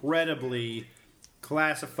incredibly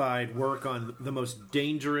classified work on the most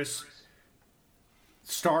dangerous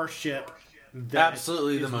starship that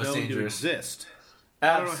absolutely is the most known dangerous to exist.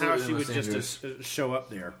 Absolutely, I don't know how she would just show up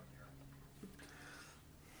there.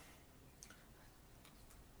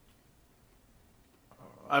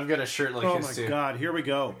 I've got a shirt like his too. Oh my god, here we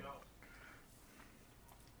go.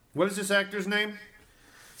 What is this actor's name?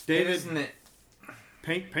 David, isn't it?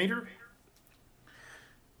 Painter?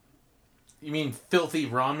 You mean filthy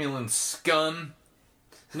Romulan scum?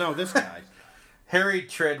 No, this guy. Harry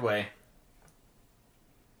Treadway.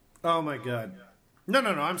 Oh my god. No,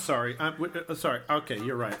 I'm sorry. I'm sorry. Okay,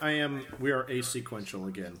 you're right. We are asequential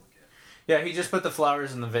again. Yeah, he just put the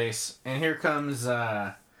flowers in the vase. And here comes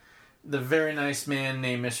the very nice man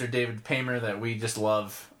named Mr. David Paymer that we just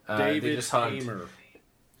love. David they just hugged. Paymer.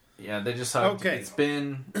 Yeah, they just hugged. Okay. It's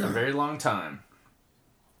been a very long time.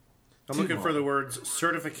 I'm looking for the words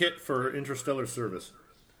certificate for interstellar service.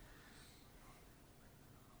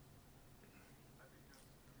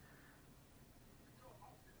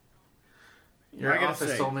 Your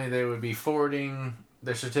office told me they would be forwarding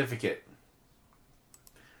their certificate.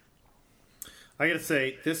 I gotta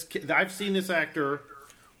say, I've seen this actor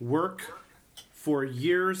work for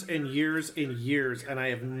years and years and years, and I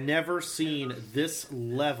have never seen this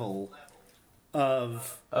level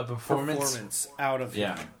of A performance out of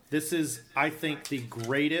him. Yeah. This is, I think, the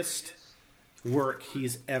greatest work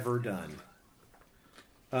he's ever done.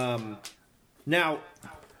 Now,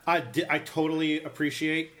 I totally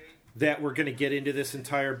appreciate that we're going to get into this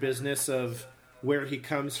entire business of where he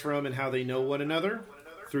comes from and how they know one another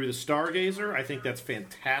through the Stargazer. I think that's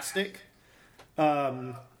fantastic.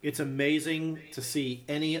 It's amazing to see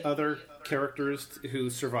any other characters who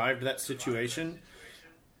survived that situation.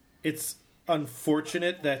 It's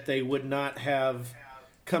unfortunate that they would not have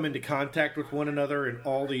come into contact with one another in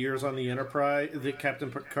all the years on the Enterprise, that Captain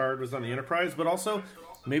Picard was on the Enterprise, but also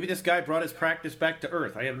maybe this guy brought his practice back to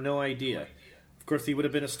Earth. I have no idea. Of course, he would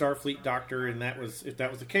have been a Starfleet doctor, and if that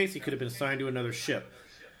was the case, he could have been assigned to another ship.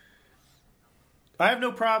 I have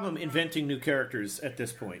no problem inventing new characters at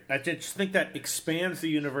this point. I just think that expands the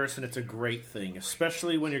universe, and it's a great thing,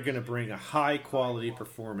 especially when you're going to bring a high-quality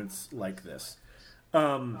performance like this.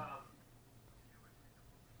 In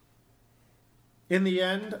the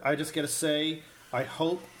end, I just got to say, I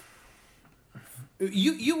hope...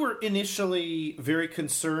 You were initially very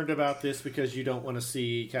concerned about this because you don't want to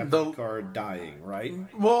see Captain Picard dying, right?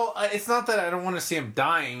 Well, it's not that I don't want to see him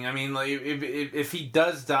dying. I mean, like if he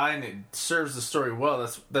does die and it serves the story well,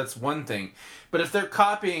 that's one thing. But if they're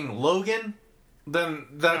copying Logan, then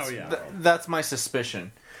that's my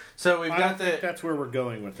suspicion. So I think that's where we're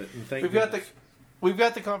going with it. And we've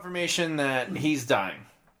got the confirmation that he's dying.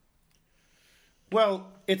 Well,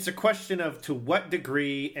 it's a question of to what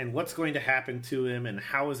degree and what's going to happen to him and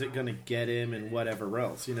how is it going to get him and whatever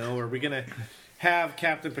else. You know, are we going to have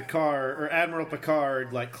Captain Picard or Admiral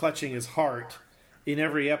Picard like clutching his heart in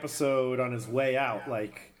every episode on his way out,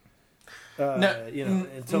 like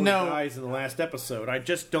until he dies in the last episode? I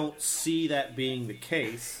just don't see that being the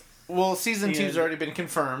case. Well, season 2's already been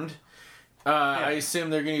confirmed. I assume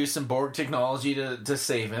they're going to use some Borg technology to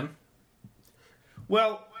save him.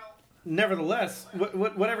 Well, nevertheless,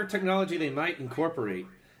 whatever technology they might incorporate,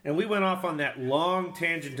 and we went off on that long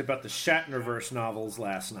tangent about the Shatnerverse novels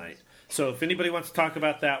last night. So if anybody wants to talk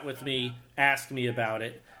about that with me, ask me about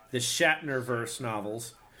it. The Shatnerverse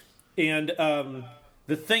novels. And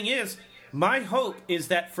the thing is, my hope is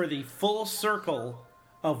that for the full circle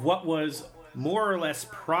of what was more or less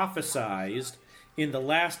prophesized in the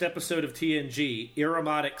last episode of TNG,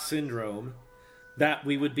 Irumodic Syndrome, that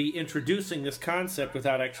we would be introducing this concept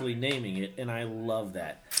without actually naming it, and I love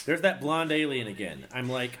that. There's that blonde alien again. I'm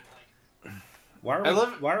like, why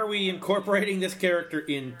are we incorporating this character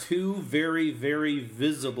in two very, very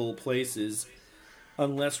visible places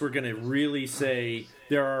unless we're going to really say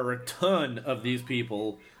there are a ton of these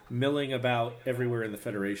people milling about everywhere in the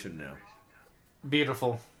Federation now?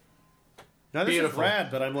 Beautiful. Now, this is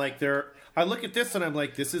rad, but I'm like, I look at this and I'm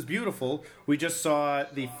like, this is beautiful. We just saw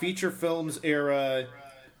the feature films era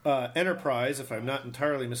Enterprise, if I'm not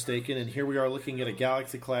entirely mistaken, and here we are looking at a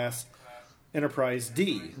Galaxy-class Enterprise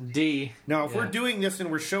D. Now, if we're doing this and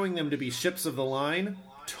we're showing them to be ships of the line,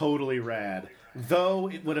 totally rad. Though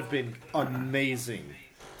it would have been amazing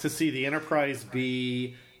to see the Enterprise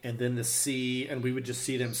B and then the C, and we would just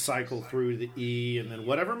see them cycle through the E, and then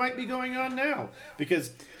whatever might be going on now.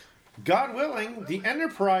 Because God willing, the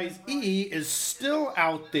Enterprise E is still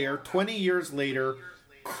out there 20 years later,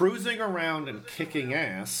 cruising around and kicking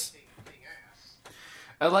ass.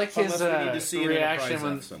 I like his reaction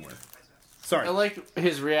when... somewhere. Sorry. I like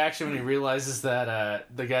his reaction when he realizes that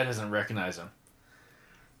the guy doesn't recognize him.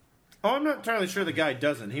 Oh, I'm not entirely sure the guy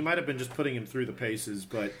doesn't. He might have been just putting him through the paces,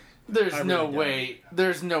 but... There's no way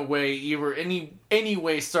you were any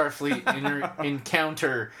way Starfleet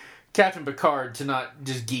encounter Captain Picard to not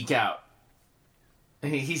just geek out.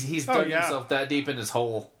 He's dug himself that deep in his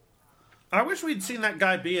hole. I wish we'd seen that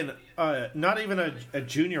guy be not even a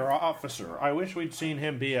junior officer. I wish we'd seen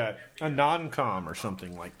him be a non-com or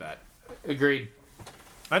something like that. Agreed.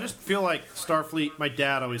 I just feel like Starfleet, my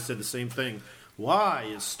dad always said the same thing. Why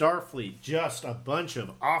is Starfleet just a bunch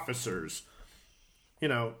of officers? You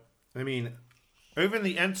know, I mean, even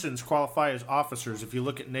the ensigns qualify as officers if you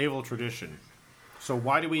look at naval tradition. So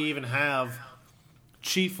why do we even have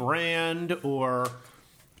Chief Rand or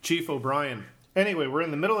Chief O'Brien? Anyway, we're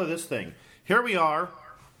in the middle of this thing. Here we are.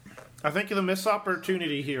 I think the missed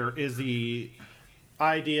opportunity here is the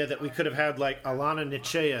idea that we could have had, like, Alana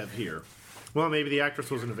Nechayev here. Well, maybe the actress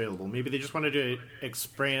wasn't available. Maybe they just wanted to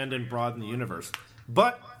expand and broaden the universe.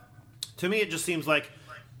 But, to me, it just seems like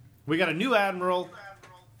we got a new admiral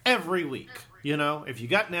every week. You know, if you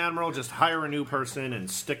got an admiral, just hire a new person and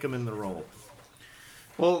stick them in the role.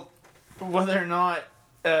 Well, whether or not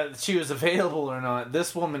she was available or not,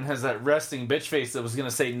 this woman has that resting bitch face that was going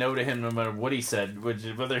to say no to him no matter what he said,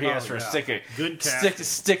 whether he asked for a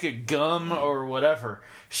stick of gum or whatever.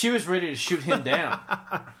 She was ready to shoot him down.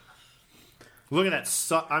 Look at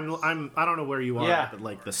that! I don't know where you are, but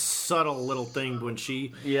like the subtle little thing when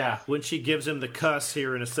she gives him the cuss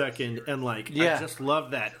here in a second, and I just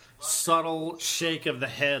love that subtle shake of the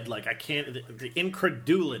head. Like I can't the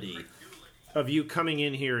incredulity of you coming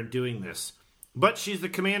in here and doing this. But she's the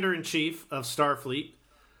commander-in-chief of Starfleet.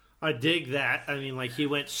 I dig that. I mean, like, he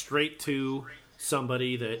went straight to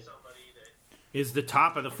somebody that is the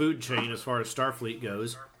top of the food chain as far as Starfleet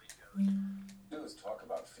goes.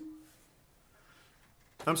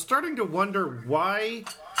 I'm starting to wonder why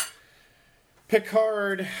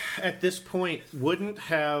Picard, at this point, wouldn't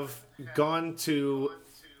have gone to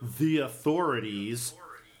the authorities.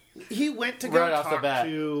 He went to go talk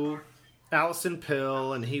to Allison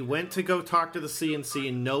Pill, and he went to go talk to the CNC,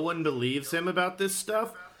 and no one believes him about this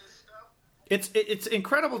stuff. It's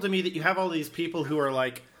incredible to me that you have all these people who are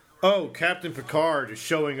like, oh, Captain Picard is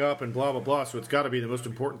showing up and blah, blah, blah, so it's got to be the most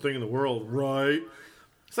important thing in the world, right?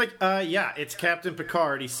 It's like, yeah, it's Captain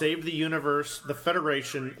Picard. He saved the universe, the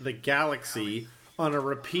Federation, the galaxy on a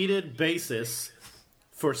repeated basis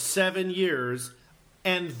for 7 years,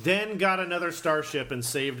 and then got another starship and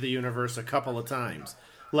saved the universe a couple of times.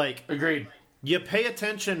 Like, agreed. You pay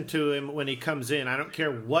attention to him when he comes in. I don't care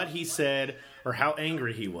what he said or how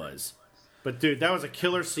angry he was. But, dude, that was a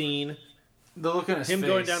killer scene. The look on his face. Him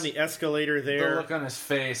going down the escalator there. The look on his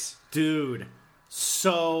face. Dude,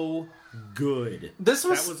 so good. That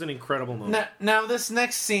was an incredible moment. Now, this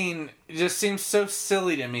next scene just seems so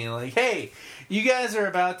silly to me. Like, hey, you guys are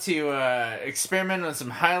about to experiment on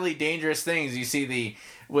some highly dangerous things. You see the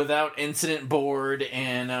without incident board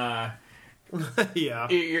and... yeah,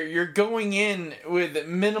 you're going in with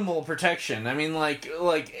minimal protection. I mean, like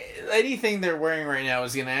anything they're wearing right now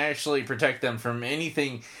is going to actually protect them from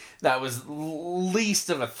anything that was least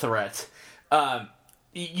of a threat.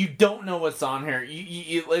 You don't know what's on here.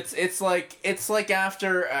 It's like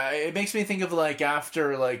after it makes me think of like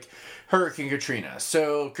after like Hurricane Katrina.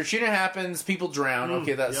 So Katrina happens, people drown.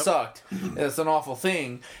 Okay, that sucked. That's an awful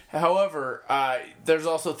thing. However, there's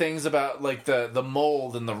also things about like the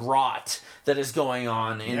mold and the rot that is going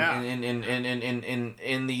on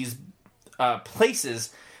in these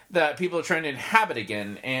places that people are trying to inhabit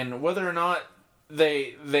again, and whether or not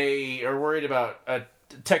they are worried about a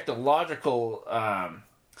technological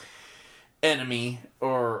enemy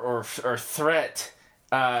or threat.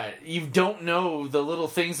 You don't know the little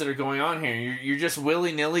things that are going on here. You're just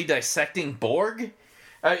willy-nilly dissecting Borg.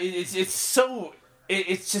 It's just so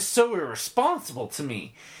irresponsible to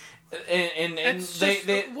me. And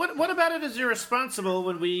what about it is irresponsible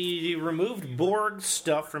when we removed Borg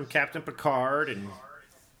stuff from Captain Picard and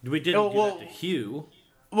we didn't do that to Hugh?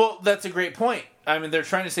 Well, that's a great point. I mean, they're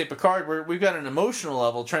trying to save Picard. We've got an emotional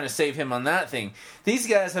level trying to save him on that thing. These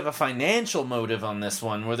guys have a financial motive on this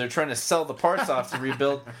one where they're trying to sell the parts off to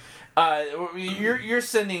rebuild. You're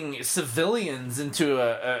sending civilians into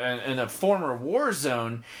a former war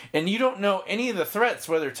zone, and you don't know any of the threats,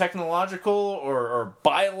 whether technological or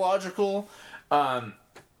biological.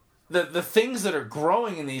 The things that are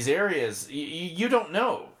growing in these areas, you don't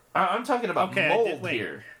know. I'm talking about mold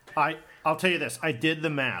here. I'll tell you this. I did the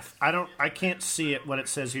math. I can't see it what it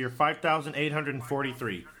says here.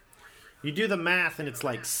 5,843. You do the math and it's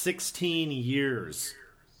like 16 years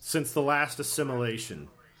since the last assimilation.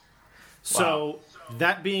 So,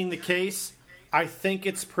 that being the case, I think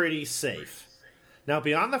it's pretty safe. Now,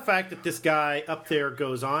 beyond the fact that this guy up there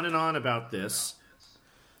goes on and on about this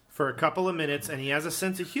for a couple of minutes, and he has a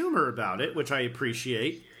sense of humor about it, which I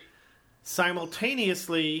appreciate,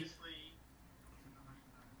 simultaneously,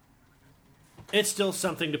 it's still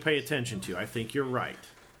something to pay attention to. I think you're right.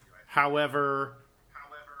 However,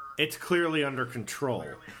 it's clearly under control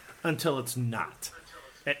until it's not.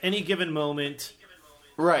 At any given moment...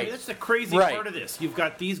 Right. I mean, that's the crazy part of this. You've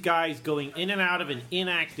got these guys going in and out of an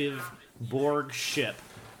inactive Borg ship.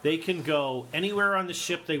 They can go anywhere on the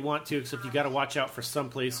ship they want to, except you got to watch out for some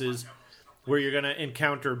places where you're going to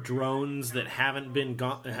encounter drones that haven't been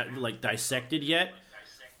dissected yet.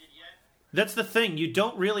 That's the thing. You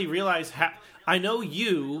don't really realize how... I know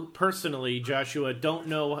you, personally, Joshua, don't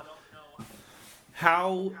know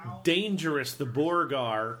how dangerous the Borg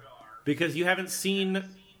are because you haven't seen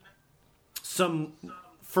some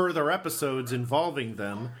further episodes involving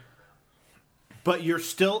them, but you're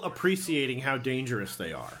still appreciating how dangerous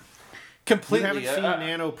they are. Completely. You haven't seen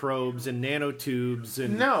nanoprobes and nanotubes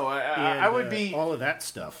and no. I would be all of that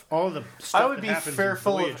stuff. All of the stuff I would that be happens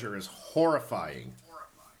fearful in Voyager is horrifying.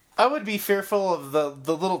 I would be fearful of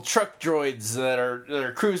the little truck droids that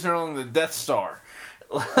are cruising along the Death Star.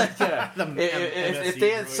 Like, if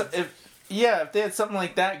they had if they had something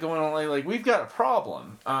like that going on, like we've got a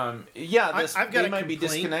problem. They might be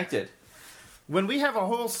disconnected. When we have a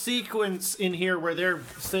whole sequence in here where they're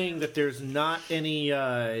saying that there's not any,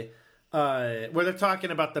 where they're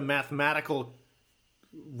talking about the mathematical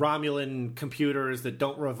Romulan computers that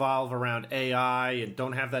don't revolve around AI and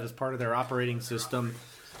don't have that as part of their operating system,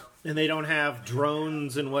 and they don't have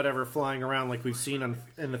drones and whatever flying around like we've seen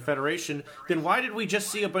in the Federation, then why did we just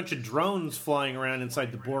see a bunch of drones flying around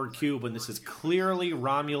inside the Borg cube when this is clearly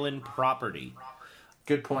Romulan property?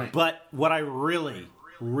 Good point. But what I really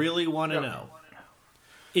want to know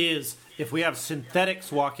is if we have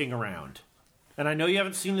synthetics walking around, and I know you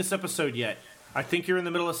haven't seen this episode yet. I think you're in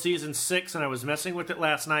the middle of season 6, and I was messing with it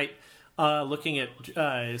last night, looking at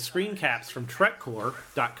screen caps from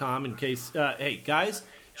TrekCore.com in case... hey, guys...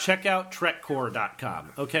 Check out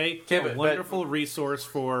TrekCore.com, okay? A wonderful resource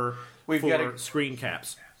for screen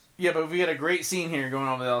caps. Yeah, but we got a great scene here going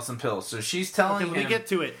on with Alison Pill. So she's telling him... Let me get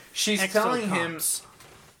to it. She's telling him...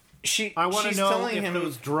 I want to know if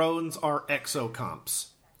those drones are exocomps.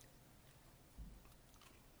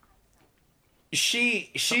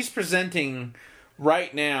 She's presenting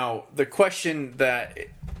right now the question that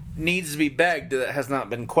needs to be begged that has not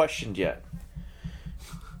been questioned yet.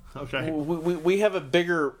 Okay. We have a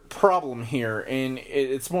bigger problem here, and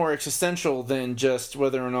it's more existential than just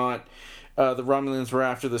whether or not the Romulans were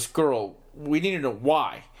after this girl. We need to know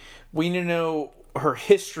why. We need to know her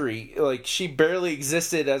history. Like, she barely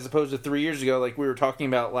existed as opposed to 3 years ago, like we were talking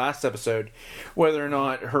about last episode. Whether or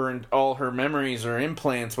not all her memories are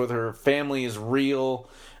implants, whether her family is real.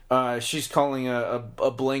 She's calling a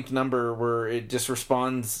blank number where it just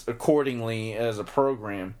responds accordingly as a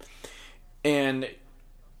program. And...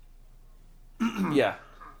 yeah.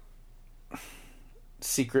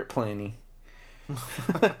 Secret planning.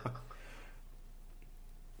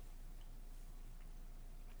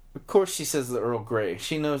 Of course she says the Earl Grey.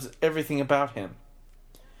 She knows everything about him.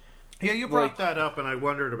 Yeah, you brought that up and I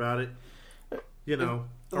wondered about it. You know,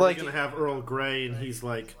 are we going to have Earl Grey and he's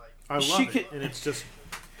like, I love it. And it's just...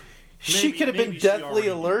 She could have been deathly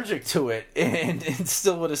allergic to it and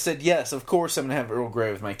still would have said, yes, of course I'm going to have Earl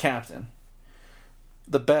Grey with my captain.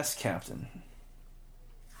 The best captain.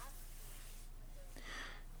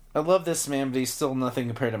 I love this man, but he's still nothing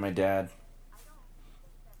compared to my dad.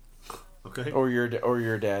 Okay. Or your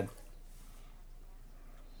dad.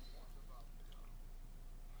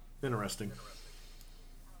 Interesting.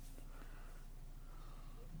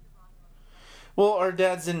 Well, our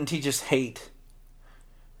dads didn't teach us hate.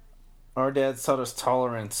 Our dads taught us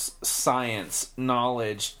tolerance, science,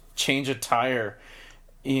 knowledge, change a tire,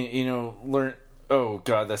 learn... Oh,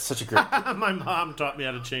 God, that's such a great... My mom taught me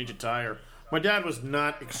how to change a tire. My dad was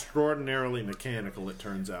not extraordinarily mechanical, it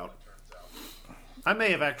turns out. I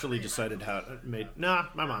may have actually decided how it made... Nah,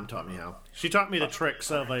 my mom taught me how. She taught me the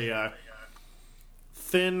tricks of a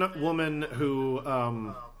thin woman who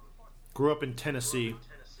grew up in Tennessee.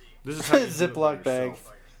 This is how you Ziploc bag.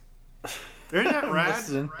 Isn't that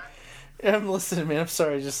rad? I'm listening, man. I'm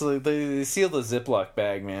sorry. Just they sealed the Ziploc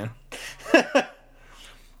bag, man.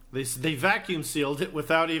 They vacuum sealed it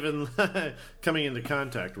without even coming into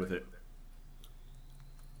contact with it.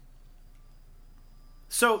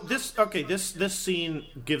 So this scene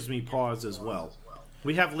gives me pause as well.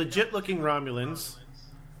 We have legit looking Romulans.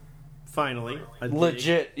 Finally,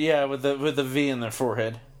 legit, yeah, with the V in their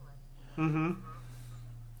forehead. Mm-hmm.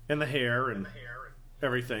 And the hair and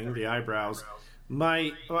everything, the eyebrows.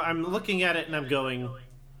 I'm looking at it and I'm going,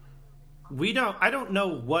 I don't know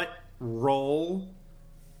what role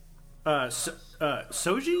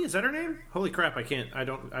Soji, is that her name? Holy crap, I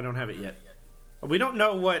don't have it yet. We don't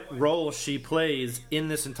know what role she plays in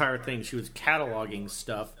this entire thing. She was cataloging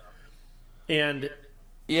stuff. And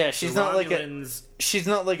yeah, she's not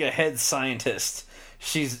like a head scientist.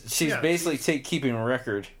 She's basically keeping a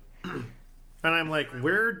record. And I'm like,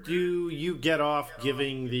 where do you get off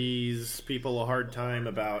giving these people a hard time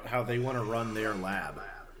about how they want to run their lab?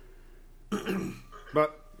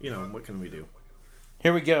 But, what can we do?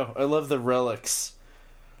 Here we go. I love the relics.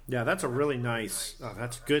 Yeah, that's a really nice...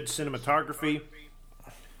 that's good cinematography.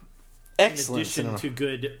 Excellent. In addition to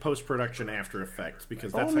good post-production After Effects,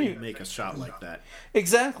 because that's how you make a shot like that.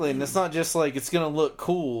 Exactly, and it's not just like it's going to look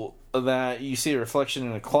cool that you see a reflection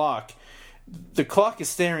in a clock. The clock is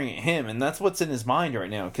staring at him, and that's what's in his mind right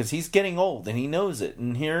now, because he's getting old, and he knows it.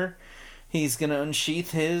 And here, he's going to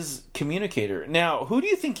unsheath his communicator. Now, who do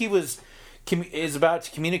you think he is about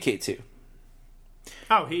to communicate to?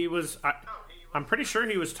 Oh, he was... I'm pretty sure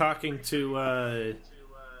he was talking to...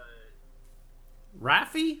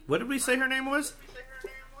 Raffi? What did we say her name was?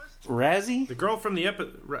 Razzie? The girl from the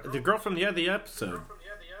other episode.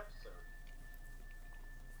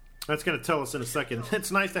 That's going to tell us in a second.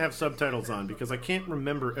 It's nice to have subtitles on because I can't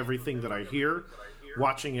remember everything that I hear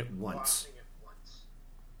watching it once.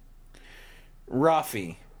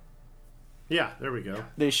 Raffi. Yeah, there we go.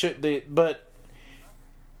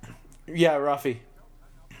 Yeah, Raffi.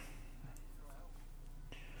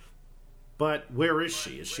 But where is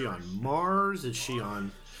she? Is she on Mars? Is she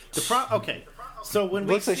on... Okay, so when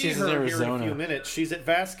we see her here in a few minutes, she's at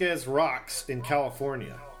Vasquez Rocks in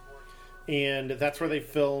California. And that's where they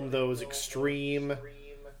film those extreme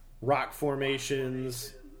rock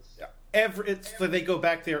formations. They go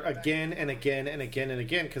back there again and again and again and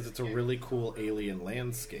again because it's a really cool alien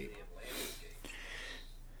landscape.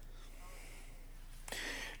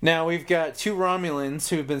 Now, we've got two Romulans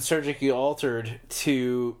who have been surgically altered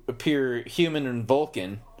to appear human and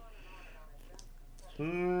Vulcan.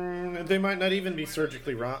 They might not even be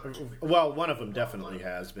surgically well, one of them definitely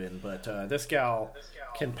has been, but this gal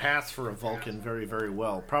can pass for a Vulcan very, very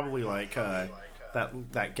well. Probably like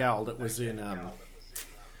that gal that was in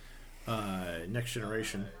Next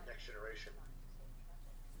Generation.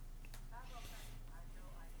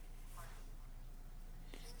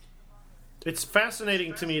 It's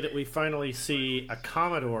fascinating to me that we finally see a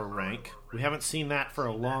Commodore rank. We haven't seen that for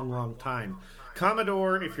a long, long time.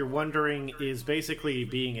 Commodore, if you're wondering, is basically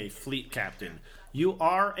being a fleet captain. You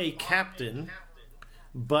are a captain,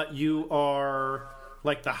 but you are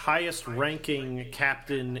like the highest ranking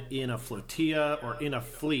captain in a flotilla or in a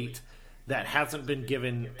fleet that hasn't been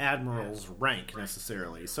given admiral's rank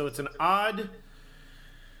necessarily. So it's an odd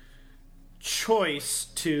choice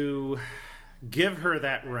to give her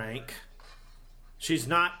that rank. She's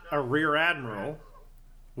not a rear admiral,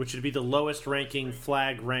 which would be the lowest ranking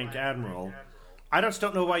flag rank admiral. I just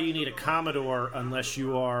don't know why you need a Commodore unless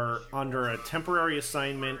you are under a temporary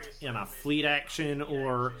assignment in a fleet action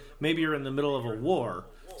or maybe you're in the middle of a war.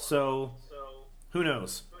 So, who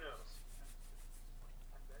knows?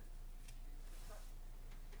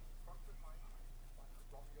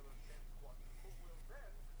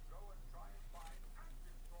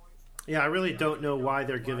 Yeah, I really don't know why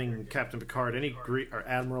they're giving Captain Picard any grief, or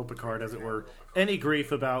Admiral Picard, as it were, any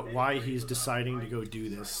grief about why he's deciding to go do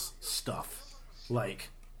this stuff. Like,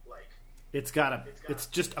 it's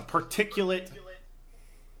just a particulate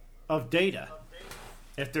of data.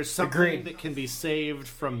 If there's something that can be saved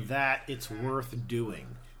from that, it's worth doing.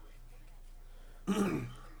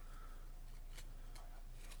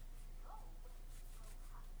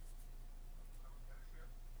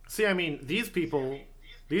 See, I mean, these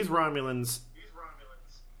Romulans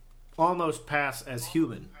almost pass as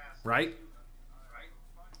human, right?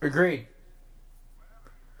 Agreed.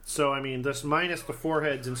 So, I mean, this minus the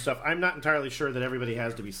foreheads and stuff, I'm not entirely sure that everybody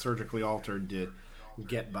has to be surgically altered to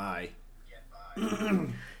get by.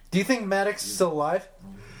 Do you think Maddox is still alive?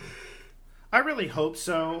 I really hope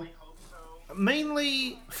so.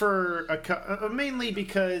 Mainly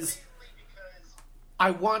because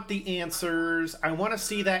I want the answers. I want to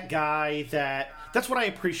see that guy that's what I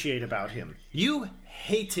appreciate about him. You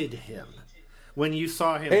hated him when you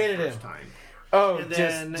saw him the first time. Oh, and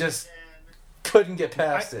then, just couldn't get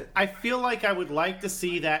past it. I feel like I would like to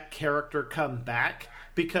see that character come back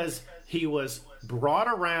because he was brought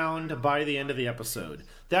around by the end of the episode.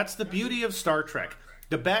 That's the beauty of Star Trek.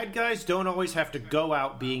 The bad guys don't always have to go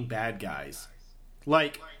out being bad guys.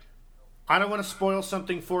 Like, I don't want to spoil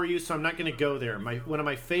something for you, so I'm not going to go there. One of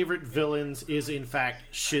my favorite villains is, in fact,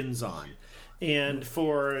 Shinzon. And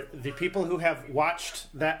for the people who have watched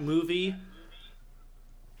that movie,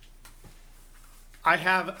 I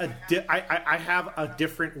have a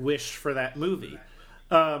different wish for that movie.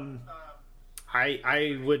 I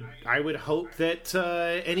would hope that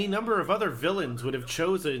any number of other villains would have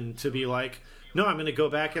chosen to be like, no, I'm going to go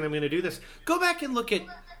back and I'm going to do this. Go back and look at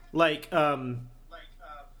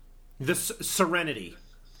the Serenity.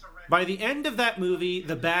 By the end of that movie,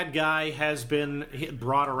 the bad guy has been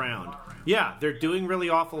brought around. Yeah, they're doing really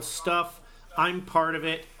awful stuff. I'm part of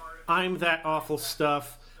it. I'm that awful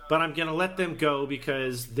stuff. But I'm going to let them go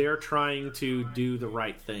because they're trying to do the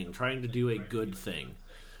right thing, trying to do a good thing.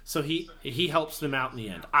 So he helps them out in the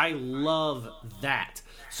end. I love that.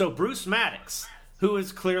 So Bruce Maddox, who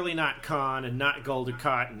is clearly not Khan and not Gul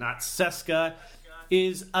Dukat and not Seska,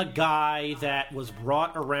 is a guy that was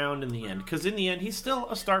brought around in the end. Because in the end, he's still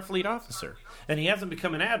a Starfleet officer. And he hasn't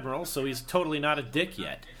become an admiral, so he's totally not a dick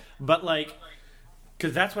yet. But, like,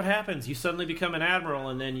 because that's what happens. You suddenly become an admiral,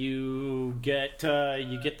 and then you get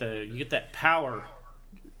that power,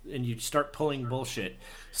 and you start pulling bullshit.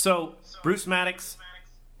 So Bruce Maddox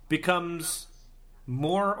becomes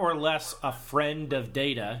more or less a friend of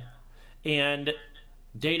Data, and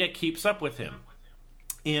Data keeps up with him.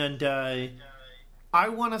 And I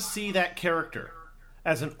want to see that character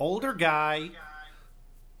as an older guy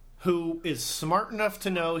who is smart enough to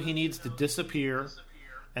know he needs to disappear,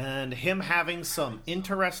 and him having some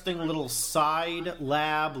interesting little side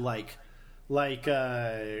lab like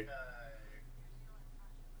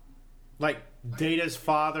Data's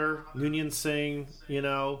father, Noonien Singh,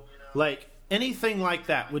 like anything like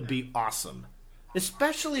that would be awesome.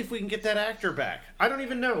 Especially if we can get that actor back. I don't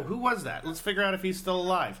even know. Who was that? Let's figure out if he's still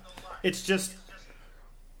alive. It's just,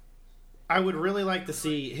 I would really like to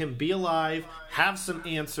see him be alive, have some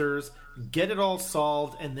answers, get it all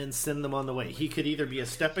solved, and then send them on the way. He could either be a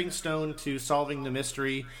stepping stone to solving the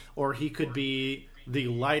mystery, or he could be the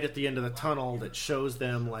light at the end of the tunnel that shows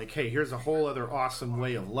them, like, hey, here's a whole other awesome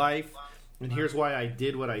way of life, and here's why I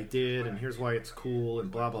did what I did, and here's why it's cool,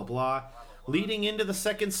 and blah, blah, blah. Leading into the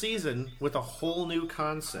second season with a whole new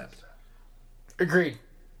concept. Agreed.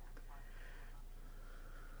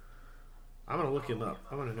 I'm going to look him up.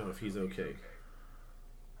 I want to know if he's okay.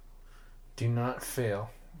 Do not fail.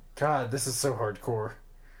 God, this is so hardcore.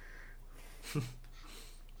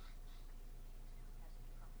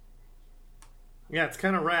 Yeah, it's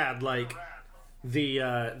kind of rad. Like,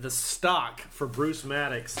 the stock for Bruce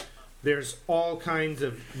Maddox, there's all kinds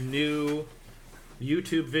of new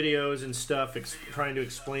YouTube videos and stuff trying to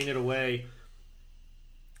explain it away.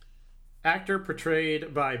 Actor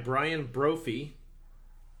portrayed by Brian Brophy.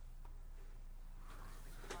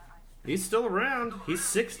 He's still around. He's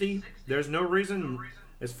 60. There's no reason,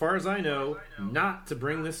 as far as I know, not to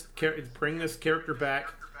bring this character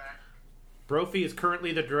back. Brophy is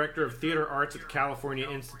currently the director of theater arts at the California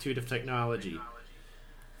Institute of Technology.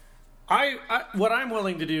 What I'm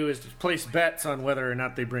willing to do is to place bets on whether or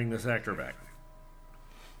not they bring this actor back.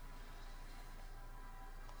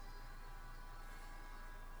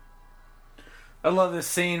 I love this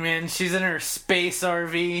scene, man. She's in her space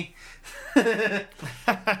RV.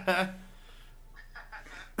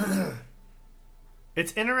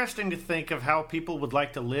 It's interesting to think of how people would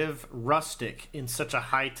like to live rustic in such a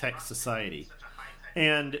high-tech society.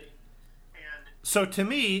 And so to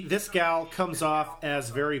me, this gal comes off as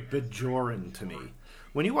very Bajoran to me.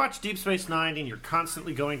 When you watch Deep Space Nine and you're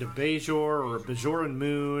constantly going to Bajor or a Bajoran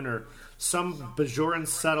moon or some Bajoran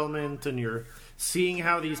settlement, and you're seeing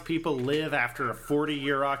how these people live after a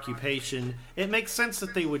 40-year occupation, it makes sense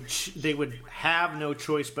that they would have no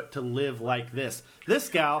choice but to live like this. This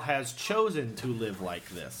gal has chosen to live like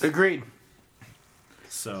this. Agreed.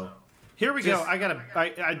 So, here we go.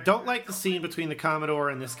 I don't like the scene between the Commodore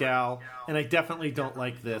and this gal, and I definitely don't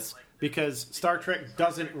like this, because Star Trek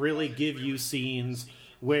doesn't really give you scenes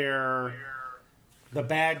where the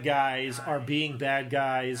bad guys are being bad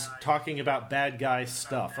guys, talking about bad guy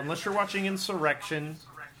stuff. Unless you're watching Insurrection,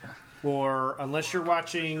 or unless you're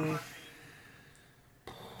watching,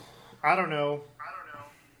 I don't know.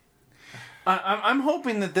 I'm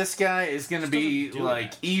hoping that this guy is going to be,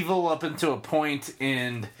 like, evil up until a point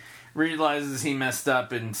and realizes he messed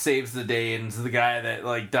up and saves the day, and is the guy that,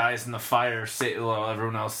 like, dies in the fire while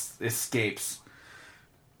everyone else escapes.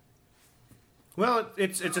 Well,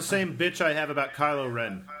 it's the same bitch I have about Kylo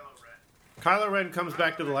Ren. Kylo Ren comes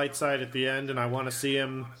back to the light side at the end, and I want to see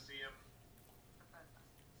him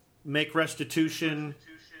make restitution.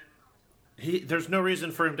 There's no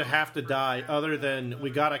reason for him to have to die other than we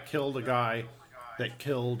gotta kill the guy that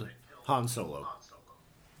killed Han Solo.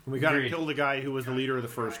 We gotta kill the guy who was the leader of the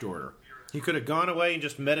First Order. He could have gone away and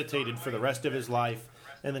just meditated for the rest of his life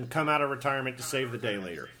and then come out of retirement to save the day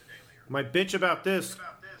later. My bitch about this,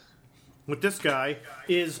 with this guy,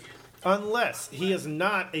 is unless he is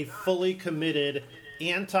not a fully committed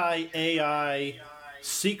anti-AI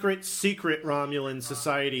secret Romulan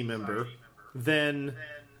society member, then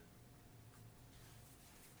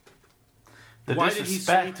why did he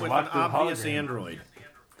sleep with an obvious android?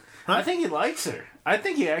 Huh? I think he likes her. I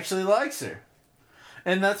think he actually likes her.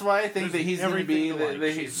 And that's why I think that he's going to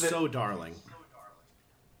be... She's so darling.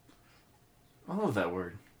 I love that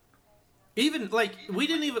word. Even, like, we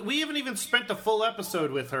haven't even spent a full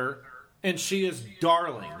episode with her, and she is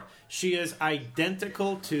darling. She is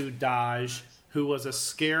identical to Daj, who was a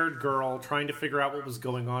scared girl trying to figure out what was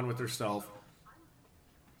going on with herself,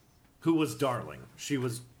 who was darling. She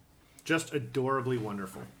was just adorably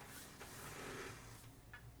wonderful.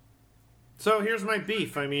 So here's my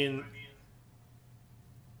beef. I mean,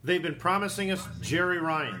 they've been promising us Jerry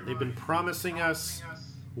Ryan. They've been promising us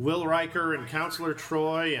Will Riker and Counselor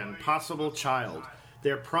Troy and possible Child.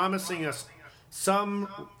 They're promising us some,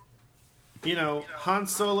 Han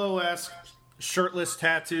Solo-esque, shirtless,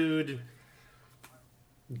 tattooed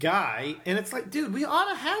guy. And it's like, dude, we ought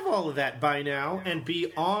to have all of that by now and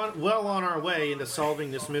be well on our way into solving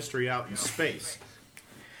this mystery out in space.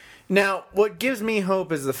 Now, what gives me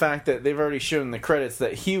hope is the fact that they've already shown in the credits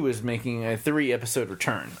that Hugh is making a 3-episode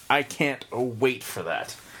return. I can't wait for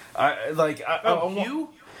that.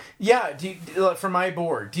 Hugh? Yeah, for my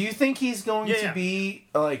Borg. Do you think he's going to be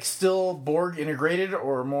still Borg integrated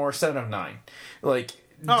or more 7 of 9?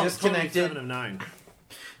 Disconnected? Totally 7 of 9.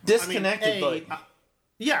 Disconnected,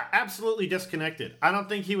 yeah, absolutely disconnected. I don't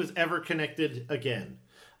think he was ever connected again.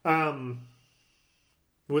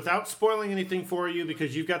 Without spoiling anything for you,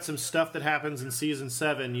 because you've got some stuff that happens in season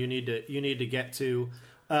 7 you need to get to.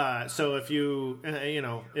 So if you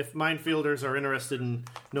if Mindfielders are interested in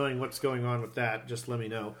knowing what's going on with that, just let me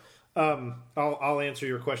know. I'll answer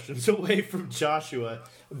your questions away from Joshua,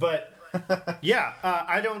 but yeah,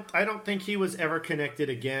 I don't think he was ever connected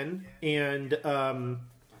again, and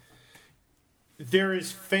there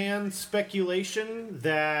is fan speculation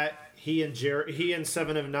that he and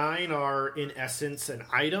 7 of 9 are in essence an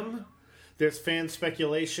item. There's fan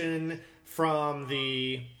speculation from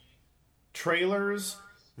the trailers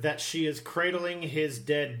that she is cradling his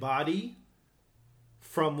dead body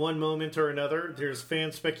from one moment or another. There's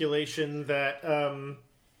fan speculation that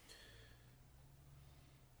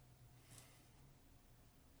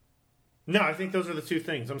no, I think those are the two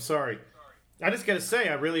things. I'm sorry. I just gotta say,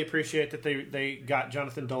 I really appreciate that they got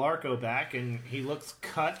Jonathan Del Arco back, and he looks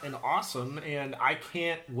cut and awesome, and I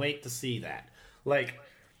can't wait to see that.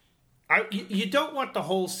 You don't want the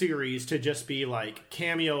whole series to just be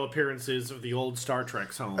cameo appearances of the old Star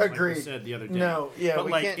Trek's home, Agreed. like we said the other day. No, yeah,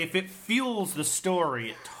 but if it fuels the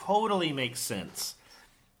story, it totally makes sense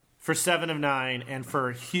for 7 of 9 and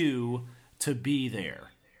for Hugh to be there.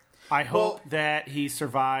 I hope that he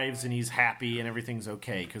survives and he's happy and everything's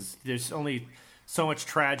okay, because there's only so much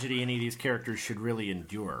tragedy any of these characters should really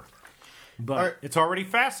endure. But it's already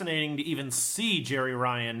fascinating to even see Jerry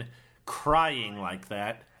Ryan crying like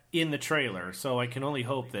that in the trailer, so I can only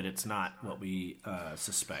hope that it's not what we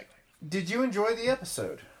suspect. Did you enjoy the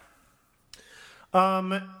episode?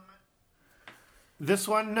 This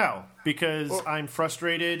one, no, because I'm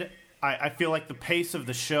frustrated. I feel like the pace of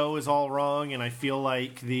the show is all wrong, and I feel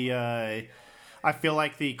like the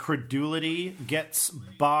credulity gets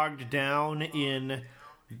bogged down in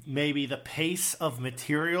maybe the pace of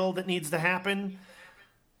material that needs to happen.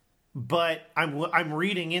 But I'm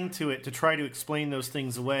reading into it to try to explain those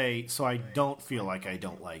things away, so I don't feel like I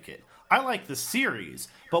don't like it. I like the series,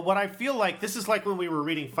 but what I feel like, this is like when we were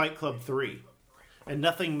reading Fight Club 3, and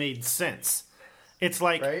nothing made sense. It's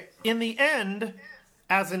like, in the end,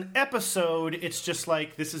 as an episode, it's just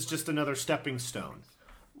like, this is just another stepping stone.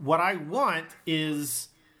 What I want is...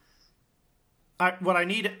 what I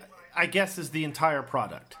need, I guess, is the entire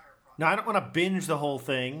product. Now, I don't want to binge the whole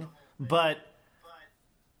thing, but...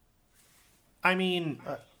 I mean,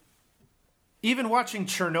 even watching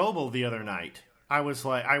Chernobyl the other night, I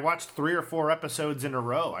watched 3 or 4 episodes in a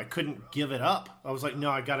row. I couldn't give it up. I was like,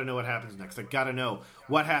 no, I gotta know what happens next. I gotta know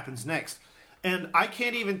what happens next. And I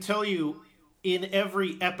can't even tell you in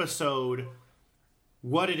every episode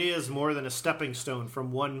what it is more than a stepping stone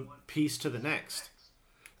from one piece to the next.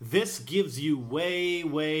 This gives you way,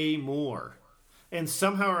 way more. And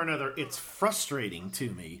somehow or another, it's frustrating to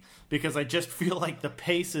me because I just feel like the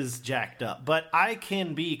pace is jacked up. But I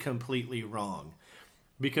can be completely wrong.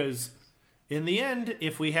 Because in the end,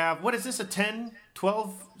 if we have, what is this, a 10,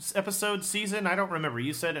 12 episode season? I don't remember.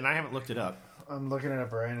 You said, and I haven't looked it up. I'm looking it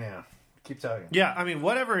up right now. Keep talking. Yeah, I mean,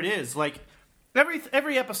 whatever it is, like,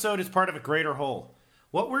 every episode is part of a greater whole.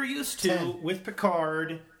 What we're used to 10. with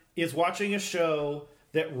Picard is watching a show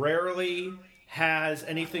that rarely has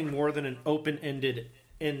anything more than an open-ended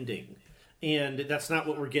ending. And that's not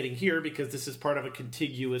what we're getting here because this is part of a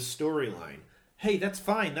contiguous storyline. Hey, that's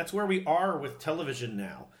fine. That's where we are with television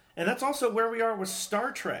now. And that's also where we are with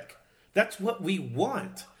Star Trek. That's what we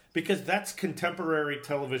want because that's contemporary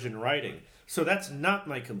television writing. So that's not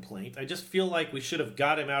my complaint. I just feel like we should have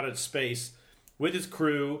got him out of space with his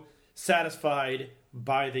crew, satisfied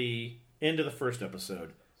by the end of the first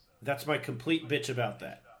episode. That's my complete bitch about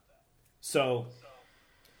that. So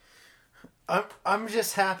I'm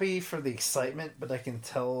just happy for the excitement, but I can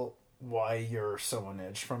tell why you're so on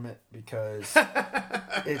edge from it because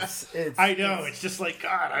it's I know it's just like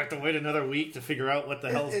God. I have to wait another week to figure out what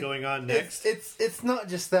the hell's going on next. It's not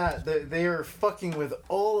just that they are fucking with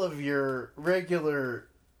all of your regular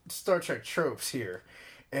Star Trek tropes here,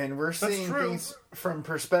 and we're seeing things from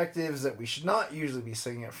perspectives that we should not usually be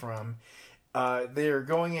seeing it from. They're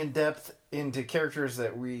going in depth into characters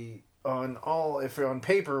that we if on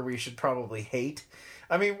paper we should probably hate.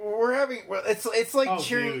 I mean, it's like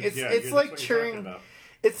cheering. Dude, it's like cheering.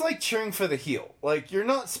 It's like cheering for the heel. Like you're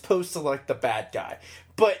not supposed to like the bad guy,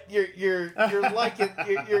 but you're liking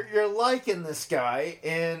you're liking this guy,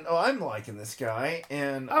 and I'm liking this guy,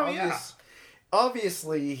 and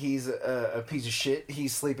obviously he's a piece of shit.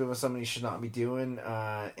 He's sleeping with somebody he should not be doing,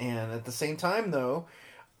 and at the same time, though,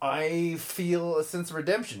 I feel a sense of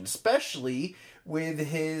redemption, especially with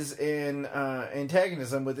his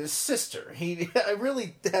antagonism with his sister. I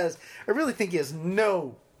really think he has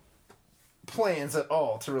no plans at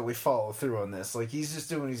all to really follow through on this. Like he's just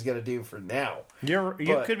doing what he's got to do for now.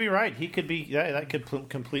 You could be right. He could be. Yeah, that could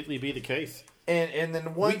completely be the case. And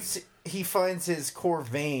then once he finds his core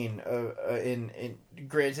vein, and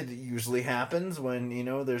granted, it usually happens when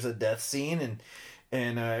there's a death scene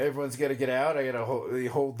and everyone's got to get out. I got to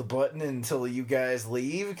hold the button until you guys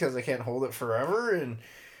leave because I can't hold it forever. And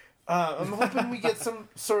I'm hoping we get some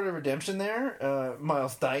sort of redemption there.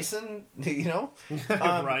 Miles Dyson,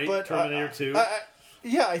 right? But, Terminator 2.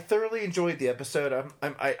 I thoroughly enjoyed the episode.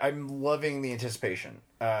 I'm loving the anticipation.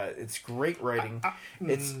 It's great writing.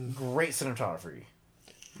 It's great cinematography.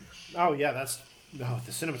 Oh yeah,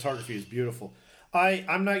 the cinematography is beautiful.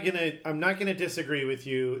 I'm not gonna disagree with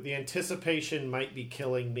you. The anticipation might be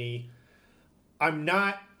killing me. I'm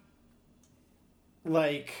not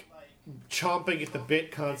like chomping at the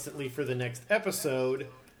bit constantly for the next episode.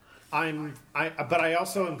 But I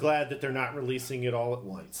also am glad that they're not releasing it all at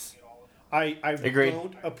once. I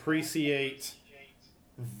don't appreciate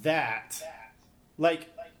that. Like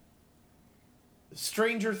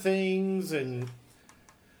Stranger Things and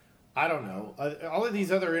I don't know, all of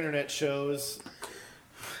these other internet shows.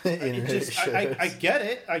 I get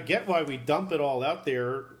it. I get why we dump it all out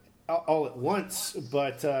there all at once,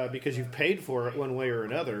 but because you've paid for it one way or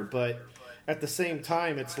another. But at the same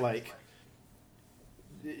time, it's like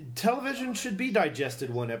television should be digested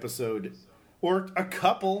one episode or a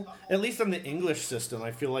couple, at least on the English system.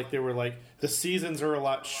 I feel like they were like the seasons are a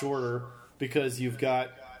lot shorter because you've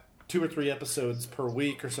got 2 or 3 episodes per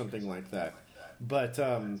week or something like that. But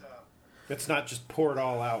it's not just pour it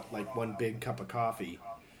all out like one big cup of coffee.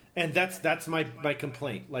 And that's my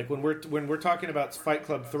complaint. Like when we're talking about Fight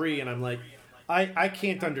Club 3 and I'm like, I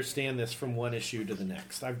can't understand this from one issue to the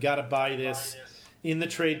next. I've got to buy this in the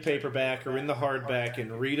trade paperback or in the hardback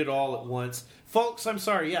and read it all at once. Folks, I'm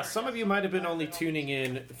sorry. Yeah, some of you might have been only tuning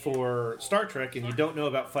in for Star Trek and you don't know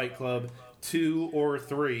about Fight Club 2 or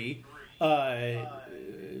 3.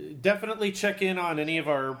 Definitely check in on any of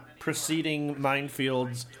our preceding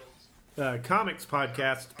Minefields comics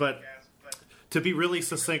podcasts, but to be really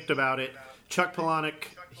succinct about it, Chuck Palahniuk,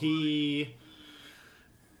 he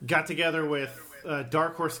got together with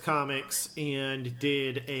Dark Horse Comics and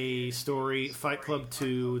did a story, Fight Club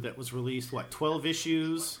 2, that was released, 12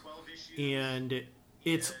 issues? And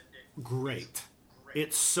it's great.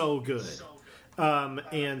 It's so good.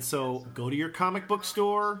 And so go to your comic book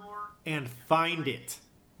store and find it.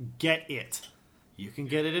 Get it. You can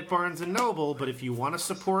get it at Barnes & Noble, but if you want to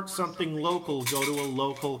support something local, go to a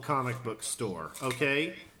local comic book store,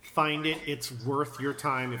 okay? Find it. It's worth your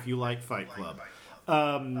time if you like Fight Club.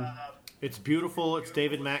 It's beautiful. It's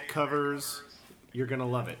David Mack covers. you're going to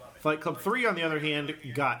love it. Fight Club 3, on the other hand,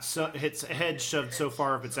 got its head shoved so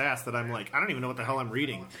far up its ass that I'm like, I don't even know what the hell I'm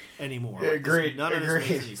reading anymore. Agreed. None of this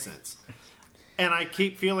makes any sense. And I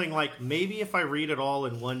keep feeling like maybe if I read it all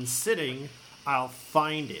in one sitting, I'll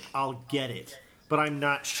find it. I'll get it. But I'm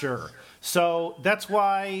not sure. So that's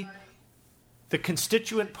why the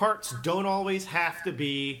constituent parts don't always have to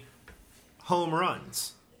be home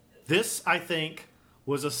runs. This, I think,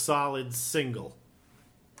 was a solid single.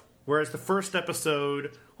 Whereas the first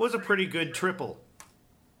episode was a pretty good triple.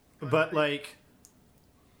 But, like,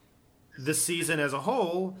 the season as a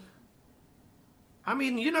whole, I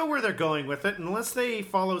mean, you know where they're going with it. Unless they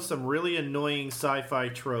follow some really annoying sci-fi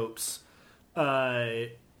tropes,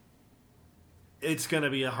 it's going to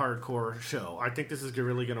be a hardcore show. I think this is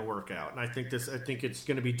really going to work out. And I think it's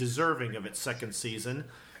going to be deserving of its second season.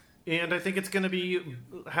 And I think it's going to be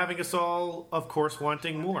having us all, of course,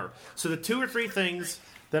 wanting more. So the 2 or 3 things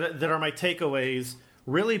that are my takeaways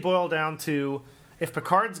really boil down to, if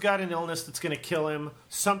Picard's got an illness that's going to kill him,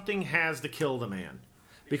 something has to kill the man.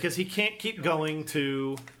 Because he can't keep going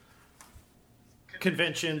to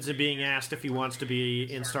conventions and being asked if he wants to be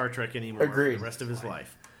in Star Trek anymore Agreed. for the rest of his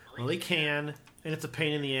life. Well, he can, and it's a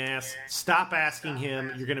pain in the ass. Stop asking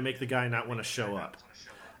him. You're going to make the guy not want to show up.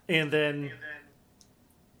 And then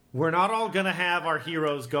we're not all going to have our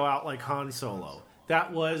heroes go out like Han Solo.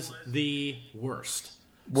 That was the worst.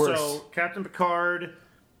 So, Captain Picard,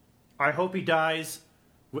 I hope he dies.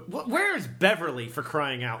 Where is Beverly, for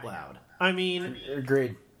crying out loud? I mean...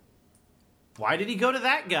 Agreed. Why did he go to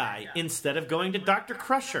that guy instead of going to Dr.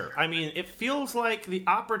 Crusher? I mean, it feels like the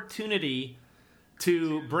opportunity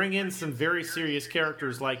to bring in some very serious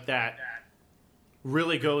characters like that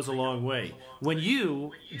really goes a long way. When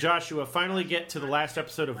you, Joshua, finally get to the last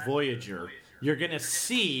episode of Voyager, you're going to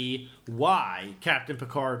see why Captain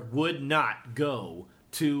Picard would not go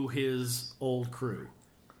to his old crew.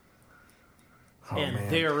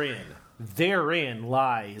 And therein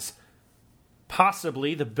lies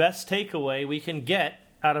possibly the best takeaway we can get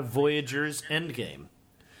out of Voyager's Endgame.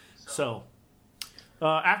 So,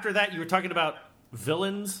 after that, you were talking about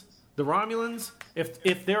villains, the Romulans.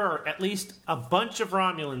 If there are at least a bunch of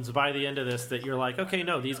Romulans by the end of this that you're like, okay,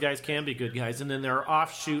 no, these guys can be good guys, and then there are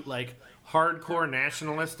offshoot, like, hardcore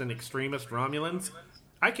nationalist and extremist Romulans,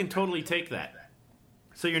 I can totally take that.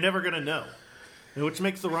 So you're never going to know. Which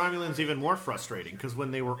makes the Romulans even more frustrating, because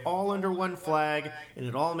when they were all under one flag and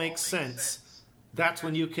it all makes sense, that's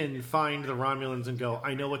when you can find the Romulans and go,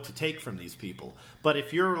 I know what to take from these people. But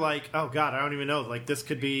if you're like, oh god, I don't even know, like this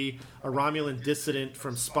could be a Romulan dissident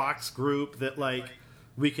from Spock's group that like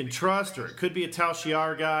we can trust, or it could be a Tal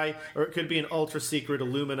Shiar guy, or it could be an ultra-secret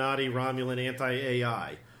Illuminati Romulan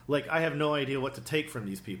anti-AI. Like, I have no idea what to take from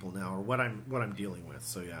these people now, or what I'm dealing with,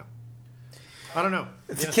 so yeah. I don't know.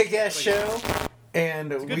 It's a kick-ass show, and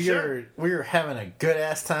we're having a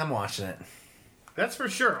good-ass time watching it. That's for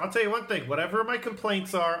sure. I'll tell you one thing. Whatever my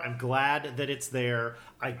complaints are, I'm glad that it's there.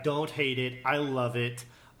 I don't hate it. I love it.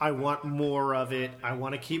 I want more of it. I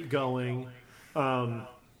want to keep going. I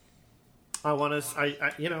want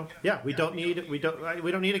to. We don't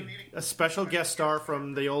need a special guest star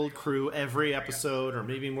from the old crew every episode, or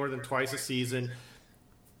maybe more than twice a season.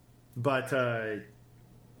 But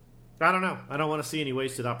I don't know. I don't want to see any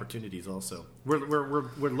wasted opportunities. Also,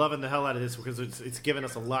 we're loving the hell out of this because it's given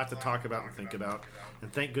us a lot to talk about and think about,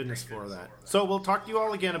 and thank goodness for that. So we'll talk to you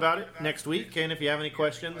all again about it next week. And if you have any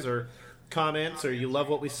questions or comments, or you love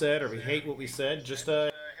what we said, or we hate what we said, just hit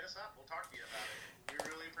us up. We'll talk to you about it. We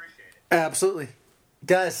really appreciate it. Absolutely,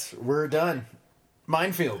 guys. We're done.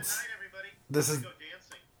 Minefields. Good night, everybody. This is go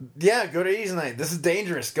dancing. Yeah. Go to Ease Night. This is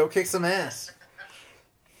dangerous. Go kick some ass.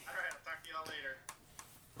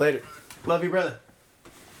 Later. Love you, brother.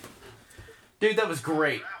 Dude, that was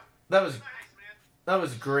great. That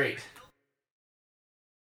was great.